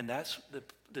there, and that's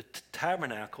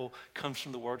tabernacle comes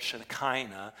from the word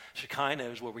Shekinah. Shekinah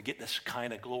is where we get the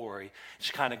Shekinah glory.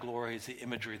 Shekinah glory is the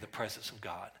imagery of the presence of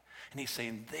God. And he's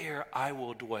saying, there I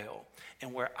will dwell.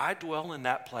 And where I dwell in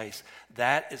that place,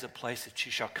 that is a place that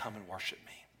you shall come and worship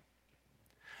me.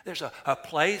 There's a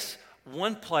place,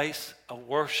 one place of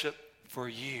worship for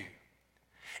you.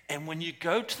 And when you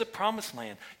go to the promised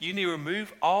land, you need to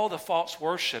remove all the false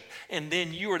worship. And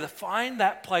then you are to find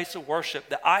that place of worship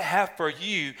that I have for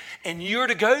you, and you're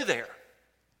to go there.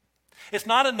 It's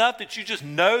not enough that you just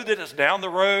know that it's down the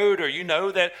road, or you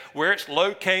know that where it's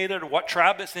located or what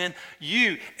tribe it's in.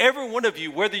 You, every one of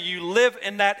you, whether you live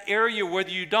in that area, whether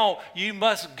you don't, you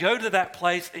must go to that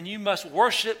place and you must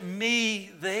worship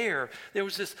me there. There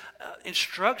was this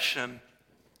instruction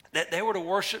that they were to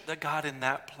worship the God in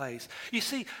that place. You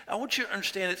see, I want you to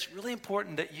understand it's really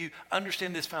important that you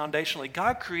understand this foundationally.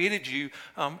 God created you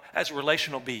as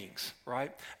relational beings,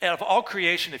 right? Out of all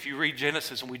creation, if you read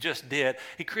Genesis, and we just did,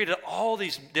 he created all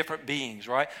these different beings,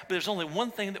 right? But there's only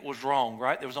one thing that was wrong,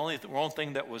 right? There was only the wrong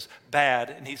thing that was bad,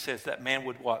 and he says that man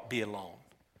would what? Be alone.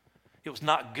 It was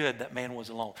not good that man was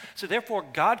alone. So therefore,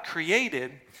 God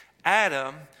created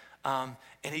Adam,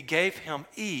 and he gave him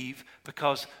Eve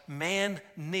because man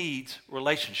needs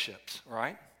relationships,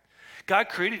 right? God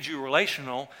created you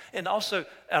relational, and also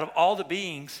out of all the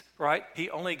beings, right, he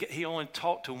only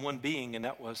talked to one being, and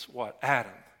that was what?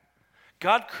 Adam.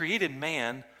 God created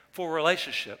man for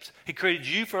relationships. He created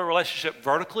you for a relationship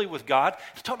vertically with God.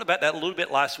 We talked about that a little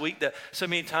bit last week, that so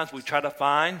many times we try to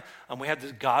find, we have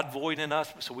this God void in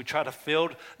us, so we try to fill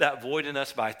that void in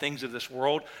us by things of this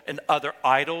world and other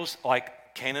idols like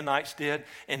Canaanites did,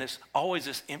 and it's always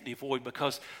this empty void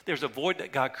because there's a void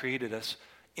that God created us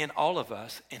in all of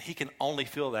us, and he can only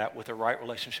fill that with a right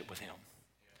relationship with him.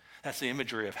 That's the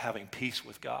imagery of having peace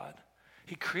with God.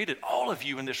 He created all of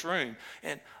you in this room,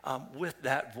 and with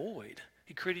that void,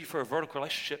 he created you for a vertical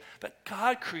relationship, but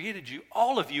God created you,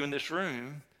 all of you in this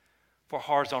room, for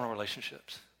horizontal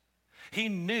relationships. He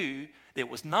knew that it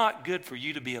was not good for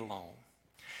you to be alone.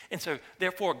 And so,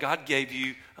 therefore, God gave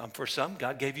you, for some,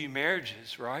 God gave you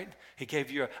marriages, right? He gave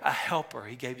you a helper.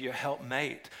 He gave you a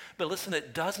helpmate. But listen,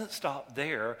 it doesn't stop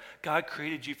there. God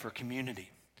created you for community.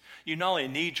 You not only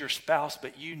need your spouse,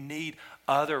 but you need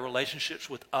other relationships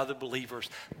with other believers.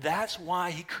 That's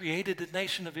why he created the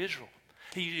nation of Israel.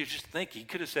 You just think he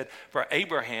could have said, for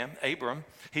Abram,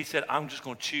 he said, I'm just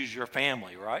going to choose your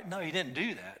family, right? No, he didn't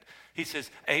do that. He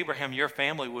says, Abraham, your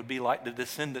family would be like the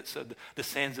descendants of the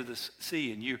sands of the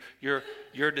sea, and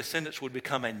your descendants would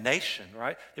become a nation,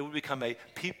 right? It would become a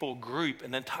people group,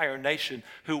 an entire nation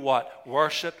who what?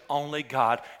 Worshiped only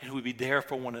God and who would be there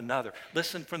for one another.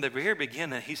 Listen, from the very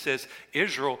beginning, he says,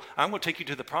 Israel, I'm going to take you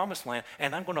to the promised land,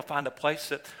 and I'm going to find a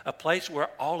place where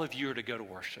all of you are to go to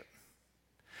worship.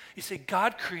 You see,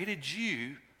 God created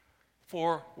you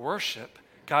for worship.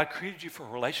 God created you for a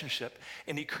relationship,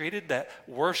 and he created that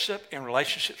worship and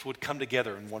relationships would come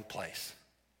together in one place.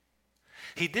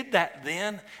 He did that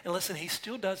then, and listen, he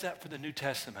still does that for the New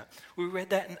Testament. We read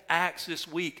that in Acts this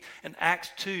week, in Acts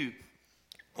 2,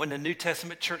 when the New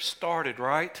Testament church started,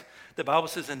 right? The Bible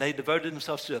says, and they devoted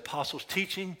themselves to the apostles'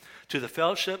 teaching, to the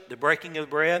fellowship, the breaking of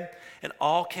bread, and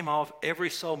all came off every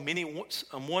soul. Many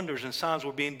wonders and signs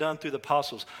were being done through the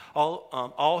apostles.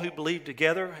 All who believed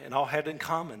together and all had in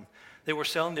common. They were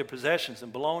selling their possessions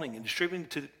and belonging and distributing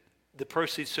to the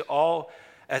proceeds to all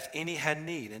as any had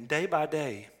need. And day by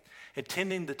day,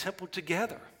 attending the temple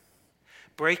together,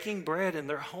 breaking bread in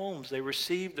their homes, they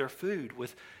received their food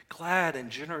with glad and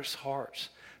generous hearts,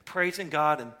 praising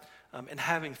God and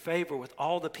having favor with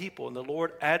all the people. And the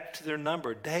Lord added to their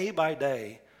number day by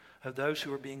day of those who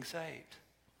were being saved.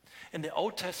 In the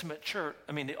Old Testament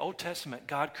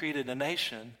God created a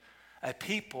nation, a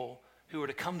people who were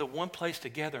to come to one place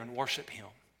together and worship him.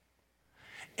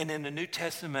 And in the New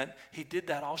Testament, he did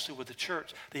that also with the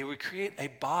church. They would create a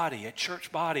body, a church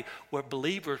body, where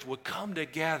believers would come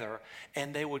together,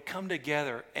 and they would come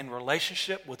together in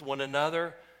relationship with one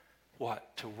another,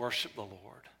 what? To worship the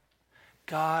Lord.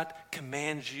 God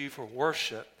commands you for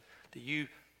worship, that you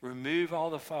remove all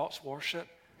the false worship,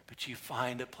 but you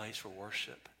find a place for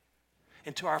worship.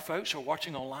 And to our folks who are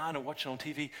watching online or watching on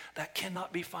TV, that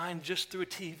cannot be found just through a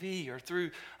TV or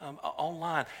through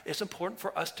online. It's important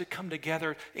for us to come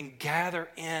together and gather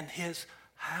in his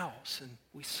house. And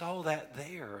we saw that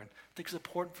there. And I think it's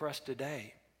important for us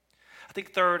today. I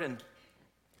think third, and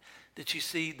that you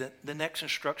see that the next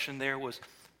instruction there was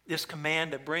this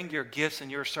command to bring your gifts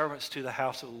and your servants to the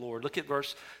house of the Lord. Look at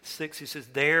verse 6. He says,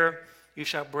 there you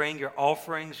shall bring your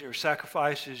offerings, your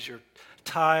sacrifices, your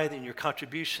tithe, and your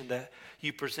contribution that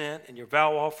you present, and your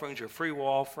vow offerings, your freewill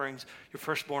offerings, your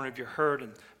firstborn of your herd.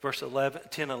 And verse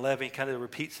 10 and 11 kind of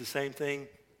repeats the same thing.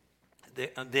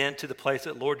 Then to the place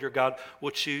that Lord your God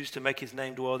will choose to make his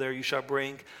name dwell there, you shall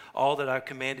bring all that I have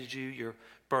commanded you, your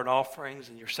burnt offerings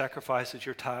and your sacrifices,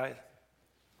 your tithe.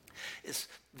 It's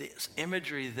this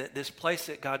imagery that this place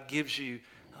that God gives you,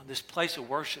 this place of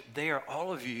worship there,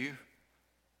 all of you,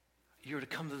 you're to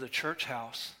come to the church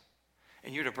house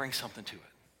and you're to bring something to it.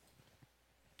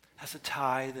 That's a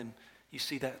tithe, and you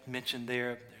see that mentioned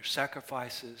there. There's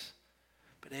sacrifices,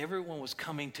 but everyone was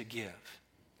coming to give.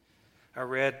 I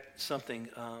read something,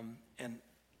 and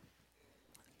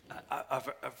I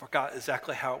forgot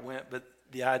exactly how it went, but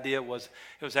the idea was,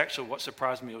 it was actually what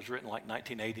surprised me. It was written like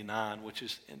 1989, which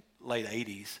is in late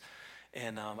 80s.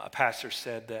 And a pastor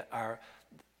said that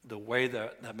the way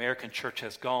the American church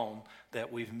has gone,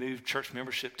 that we've moved church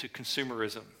membership to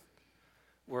consumerism,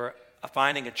 where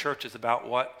finding a church is about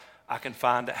what I can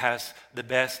find that has the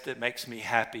best that makes me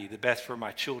happy, the best for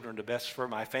my children, the best for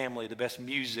my family, the best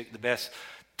music, the best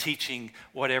teaching,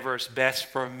 whatever is best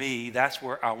for me. That's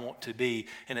where I want to be.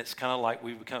 And it's kind of like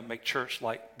we make church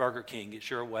like Burger King. It's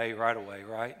your way, right away,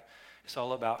 right? It's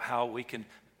all about how we can,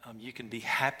 you can be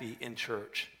happy in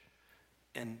church.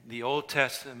 In the Old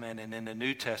Testament and in the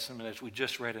New Testament, as we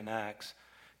just read in Acts,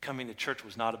 coming to church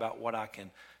was not about what I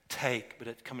can take,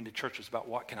 but coming to church was about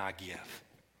what can I give.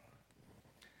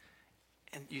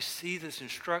 And you see these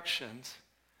instructions: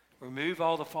 remove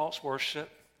all the false worship,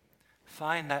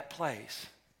 find that place,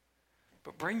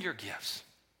 but bring your gifts.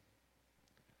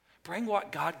 Bring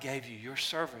what God gave you, your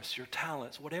service, your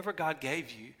talents, whatever God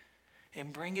gave you,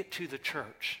 and bring it to the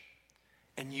church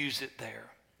and use it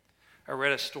there. I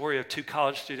read a story of two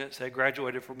college students. They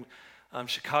graduated from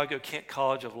Chicago Kent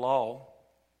College of Law.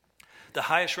 The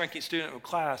highest ranking student of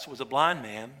class was a blind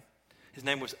man. His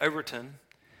name was Overton.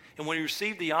 And when he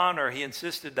received the honor, he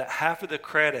insisted that half of the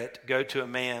credit go to a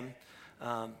man,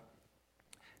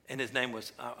 and his name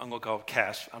was, I'm going to call him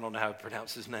Cass. I don't know how to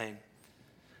pronounce his name.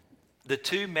 The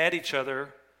two met each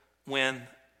other when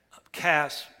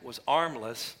Cass was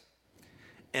armless,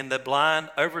 and the blind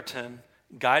Overton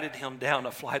guided him down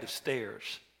a flight of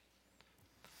stairs.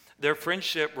 Their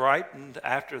friendship ripened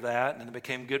after that, and they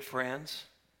became good friends.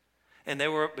 And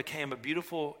they became a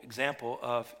beautiful example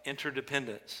of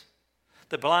interdependence.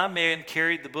 The blind man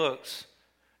carried the books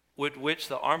with which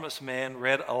the armless man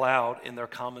read aloud in their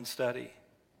common study.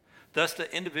 Thus,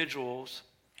 the individuals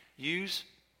use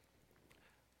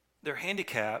their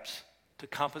handicaps to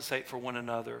compensate for one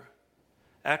another.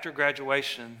 After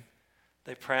graduation,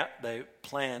 they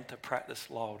plan to practice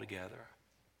law together.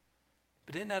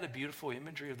 But isn't that a beautiful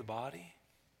imagery of the body?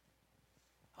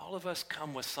 All of us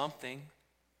come with something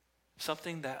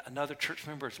that another church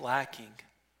member is lacking.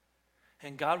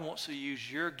 And God wants to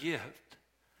use your gift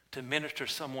to minister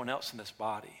to someone else in this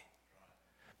body.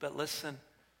 But listen,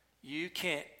 you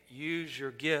can't use your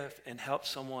gift and help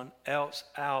someone else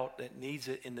out that needs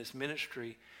it in this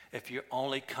ministry if you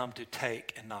only come to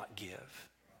take and not give.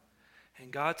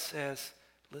 And God says,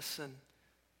 listen,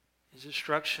 his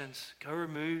instructions, go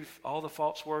remove all the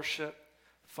false worship,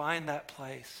 find that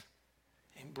place,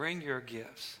 and bring your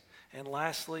gifts. And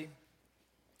lastly,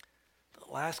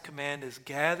 the last command is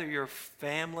gather your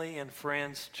family and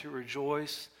friends to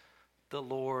rejoice the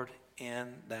Lord in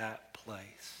that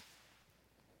place.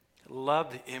 I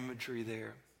love the imagery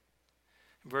there.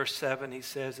 In verse 7, he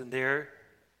says, and there,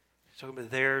 he's talking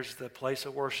about there's the place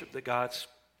of worship that God's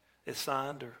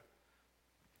assigned her.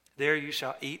 There you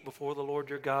shall eat before the Lord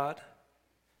your God,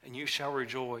 and you shall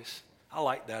rejoice. I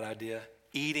like that idea,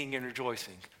 eating and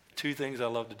rejoicing. Two things I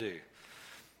love to do.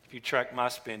 If you track my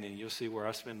spending, you'll see where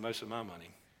I spend most of my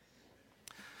money.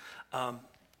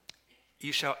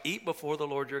 You shall eat before the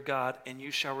Lord your God, and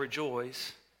you shall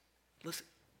rejoice. Listen,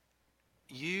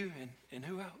 you and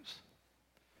who else?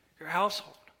 Your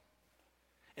household.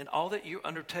 And all that you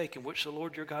undertake in which the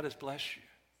Lord your God has blessed you.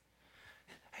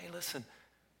 Hey, listen,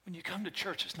 when you come to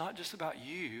church, it's not just about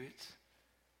you.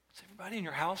 It's everybody in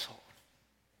your household.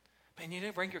 Man, you need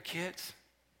to bring your kids.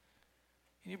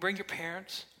 You need to bring your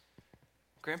parents.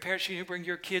 Grandparents, you need to bring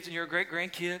your kids and your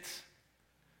great-grandkids.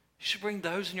 You should bring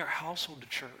those in your household to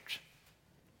church.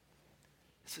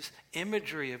 It's this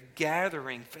imagery of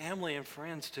gathering family and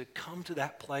friends to come to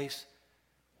that place.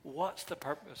 What's the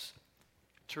purpose?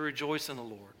 To rejoice in the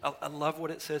Lord. I love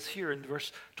what it says here in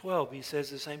verse 12. He says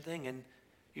the same thing. And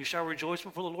you shall rejoice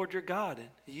before the Lord your God. And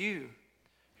you,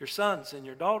 your sons and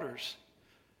your daughters,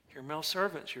 your male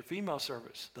servants, your female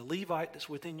servants, the Levite that's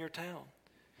within your town.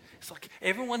 It's like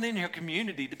everyone in your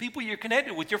community, the people you're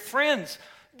connected with, your friends,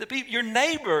 your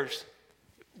neighbors,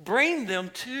 bring them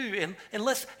to, and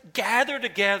let's gather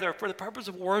together for the purpose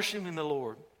of worshiping the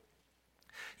Lord.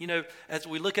 You know, as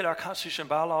we look at our Constitution and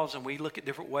bylaws and we look at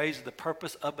different ways of the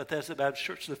purpose of Bethesda Baptist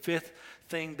Church, the fifth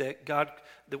thing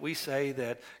that we say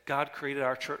that God created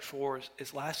our church for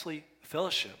is lastly,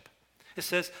 fellowship. It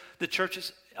says the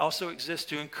churches also exist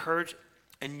to encourage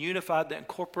and unify the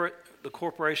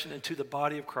corporation into the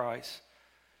body of Christ.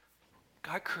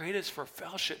 God created us for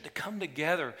fellowship, to come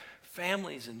together,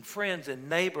 families and friends and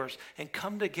neighbors, and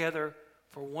come together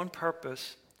for one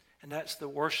purpose, and that's to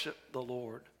worship the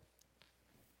Lord.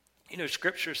 You know,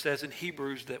 Scripture says in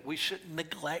Hebrews that we shouldn't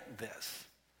neglect this.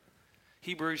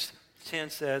 Hebrews 10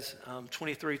 says,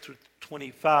 23 through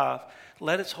 25,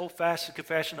 let us hold fast the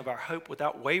confession of our hope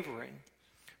without wavering,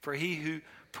 for he who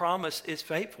promised is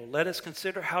faithful. Let us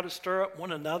consider how to stir up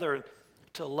one another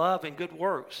to love and good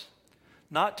works,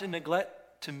 not to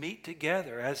neglect to meet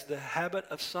together as the habit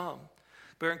of some,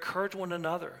 but encourage one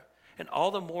another, and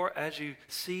all the more as you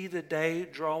see the day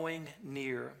drawing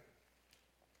near.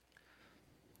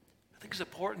 I think it's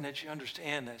important that you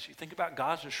understand this. You think about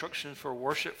God's instructions for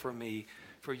worship for me,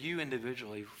 for you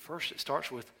individually. First, it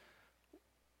starts with,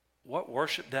 what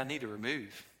worship do I need to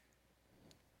remove?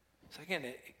 Second,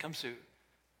 it comes to,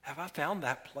 have I found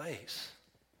that place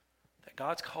that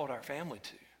God's called our family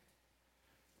to?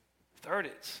 Third,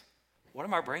 it's, what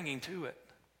am I bringing to it?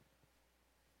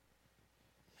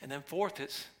 And then fourth,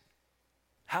 it's,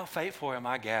 how faithful am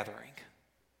I gathering?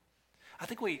 I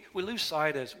think we lose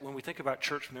sight as when we think about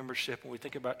church membership, when we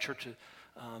think about church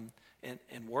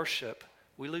and worship,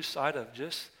 we lose sight of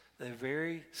just the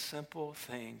very simple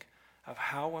thing of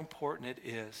how important it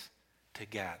is to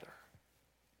gather.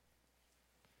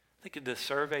 I think the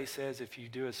survey says if you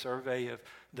do a survey of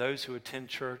those who attend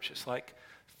church, it's like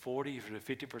 40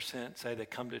 to 50% say they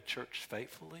come to church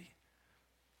faithfully.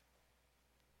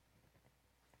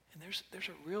 And there's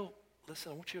a real,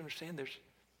 listen, I want you to understand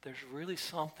there's really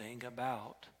something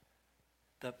about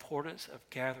the importance of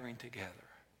gathering together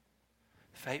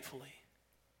faithfully.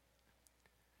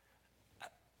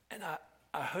 And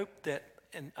I hope that,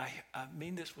 and I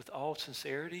mean this with all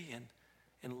sincerity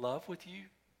and love with you,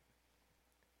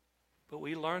 but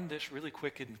we learned this really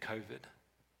quick in COVID.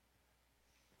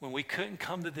 When we couldn't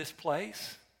come to this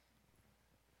place,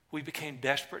 we became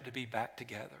desperate to be back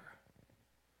together.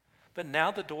 But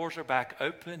now the doors are back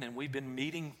open and we've been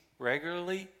meeting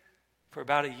regularly for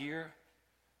about a year.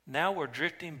 Now we're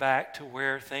drifting back to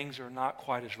where things are not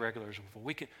quite as regular as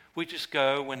before. We just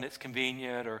go when it's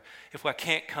convenient, or if I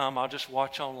can't come, I'll just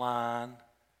watch online.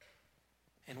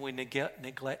 And we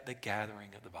neglect the gathering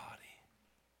of the body.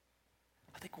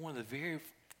 I think one of the very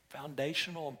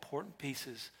foundational, important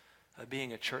pieces of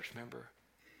being a church member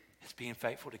is being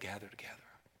faithful to gather together.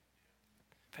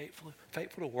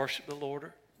 Faithful to worship the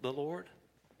Lord.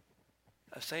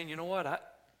 Saying, you know what,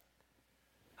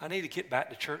 I need to get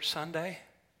back to church Sunday.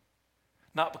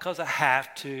 Not because I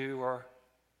have to, or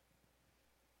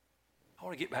I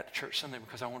want to get back to church Sunday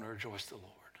because I want to rejoice the Lord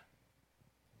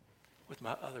with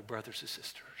my other brothers and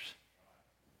sisters.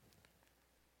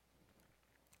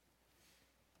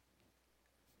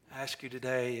 I ask you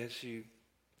today as we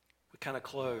kind of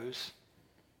close,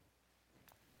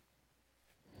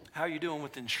 how are you doing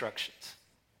with instructions?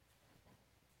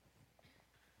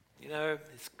 You know,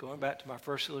 it's going back to my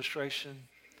first illustration.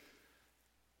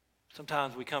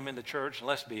 Sometimes we come into church, and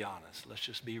let's be honest. Let's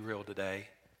just be real today.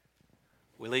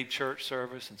 We leave church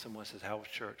service, and someone says, how was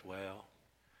church? Well,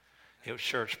 it was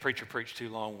church. Preacher preached too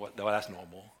long. What? No, that's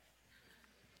normal.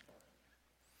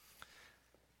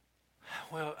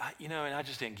 Well, and I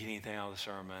just didn't get anything out of the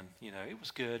sermon. It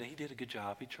was good. He did a good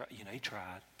job. He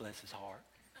tried. Bless his heart.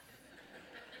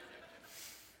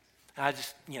 I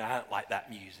just, I don't like that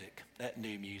music, that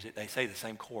new music. They say the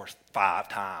same chorus 5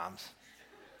 times.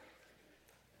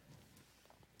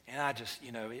 And I just,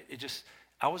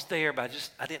 I was there, but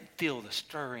I didn't feel the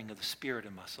stirring of the Spirit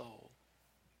in my soul.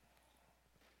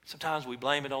 Sometimes we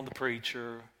blame it on the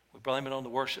preacher. We blame it on the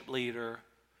worship leader.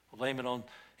 We blame it on,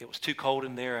 it was too cold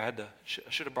in there. I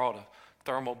should have brought a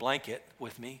thermal blanket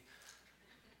with me.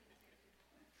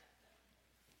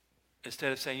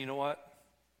 Instead of saying, you know what?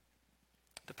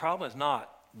 The problem is not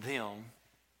them.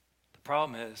 The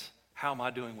problem is, how am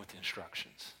I doing with the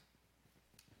instructions?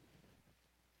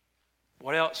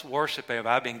 What else worship have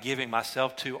I been giving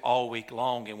myself to all week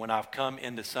long? And when I've come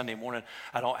into Sunday morning,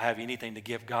 I don't have anything to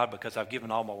give God because I've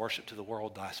given all my worship to the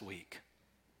world last week.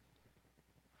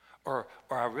 Or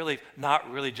I really not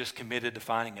really just committed to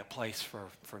finding a place for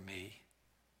me.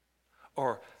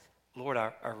 Or, Lord,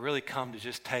 I really come to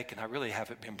just take, and I really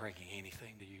haven't been bringing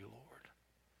anything to you, Lord.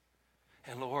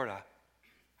 And Lord,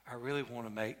 I really want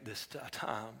to make this a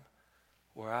time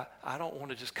where I don't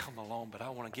want to just come alone, but I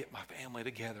want to get my family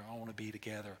together. I want to be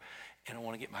together. And I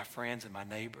want to get my friends and my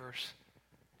neighbors.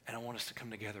 And I want us to come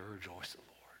together and rejoice the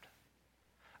Lord.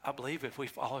 I believe if we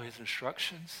follow his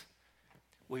instructions,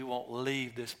 we won't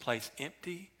leave this place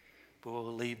empty, but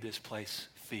we'll leave this place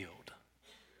filled.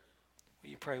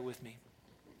 Will you pray with me?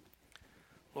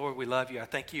 Lord, we love you. I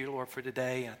thank you, Lord, for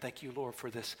today. And I thank you, Lord, for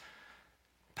this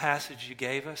passage you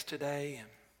gave us today. And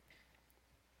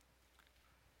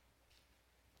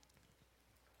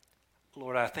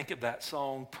Lord, I think of that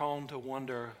song, Prone to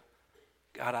Wonder.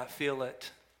 God, I feel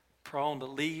it. Prone to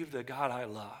leave the God I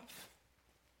love.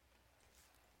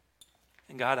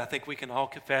 And God, I think we can all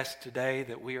confess today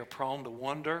that we are prone to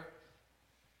wonder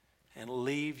and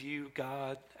leave you,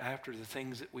 God, after the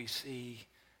things that we see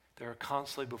that are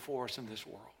constantly before us in this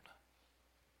world.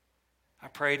 I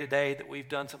pray today that we've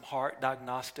done some heart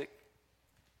diagnostic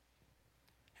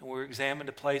and we're examined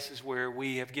the places where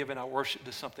we have given our worship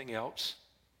to something else.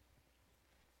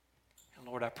 And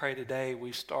Lord, I pray today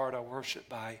we start our worship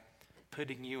by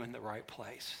putting you in the right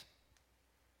place.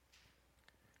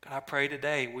 God, I pray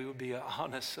today we would be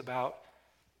honest about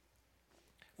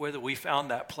whether we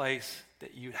found that place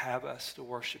that you'd have us to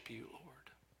worship you, Lord.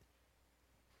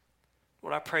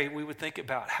 Lord, I pray we would think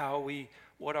about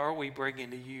what are we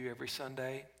bringing to you every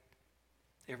Sunday,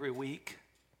 every week.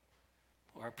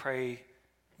 Lord, I pray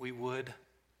we would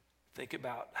think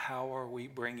about how are we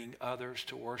bringing others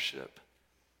to worship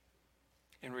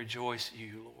and rejoice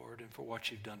you, Lord, and for what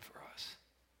you've done for us.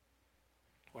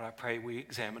 Lord, I pray we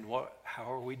examine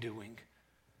how are we doing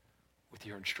with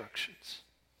your instructions.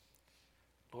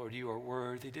 Lord, you are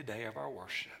worthy today of our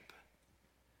worship.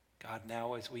 God,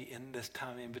 now as we end this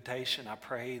time of invitation, I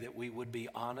pray that we would be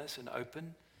honest and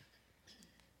open.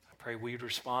 I pray we'd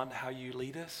respond to how you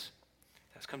lead us.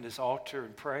 Let's come to this altar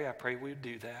and pray. I pray we'd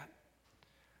do that.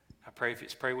 I pray if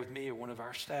it's pray with me or one of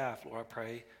our staff, Lord, I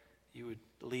pray you would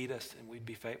lead us and we'd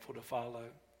be faithful to follow.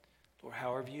 Lord,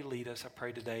 however you lead us, I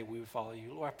pray today we would follow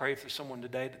you. Lord, I pray if there's someone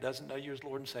today that doesn't know you as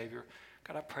Lord and Savior,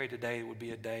 God, I pray today it would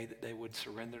be a day that they would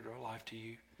surrender their life to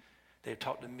you. They'd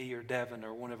talk to me or Devin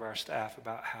or one of our staff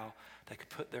about how they could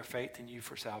put their faith in you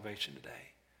for salvation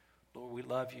today. Lord, we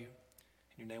love you. In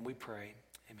your name we pray.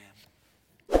 Amen.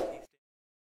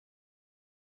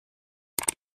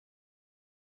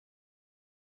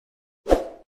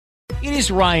 It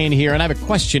is Ryan here, and I have a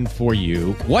question for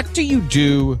you. What do you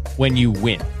do when you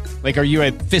win? Like, are you a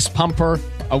fist pumper,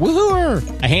 a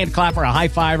woohooer, a hand clapper, a high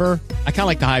fiver? I kind of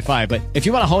like the high five, but if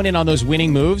you want to hone in on those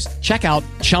winning moves, check out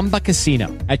Chumba Casino.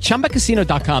 At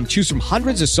ChumbaCasino.com, choose from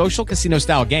hundreds of social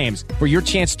casino-style games for your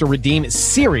chance to redeem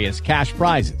serious cash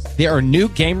prizes. There are new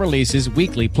game releases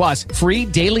weekly, plus free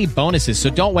daily bonuses, so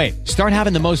don't wait. Start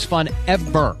having the most fun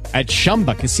ever at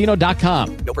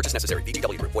ChumbaCasino.com. No purchase necessary.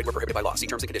 VGW Group. Void where prohibited by law. See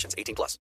terms and conditions. 18+.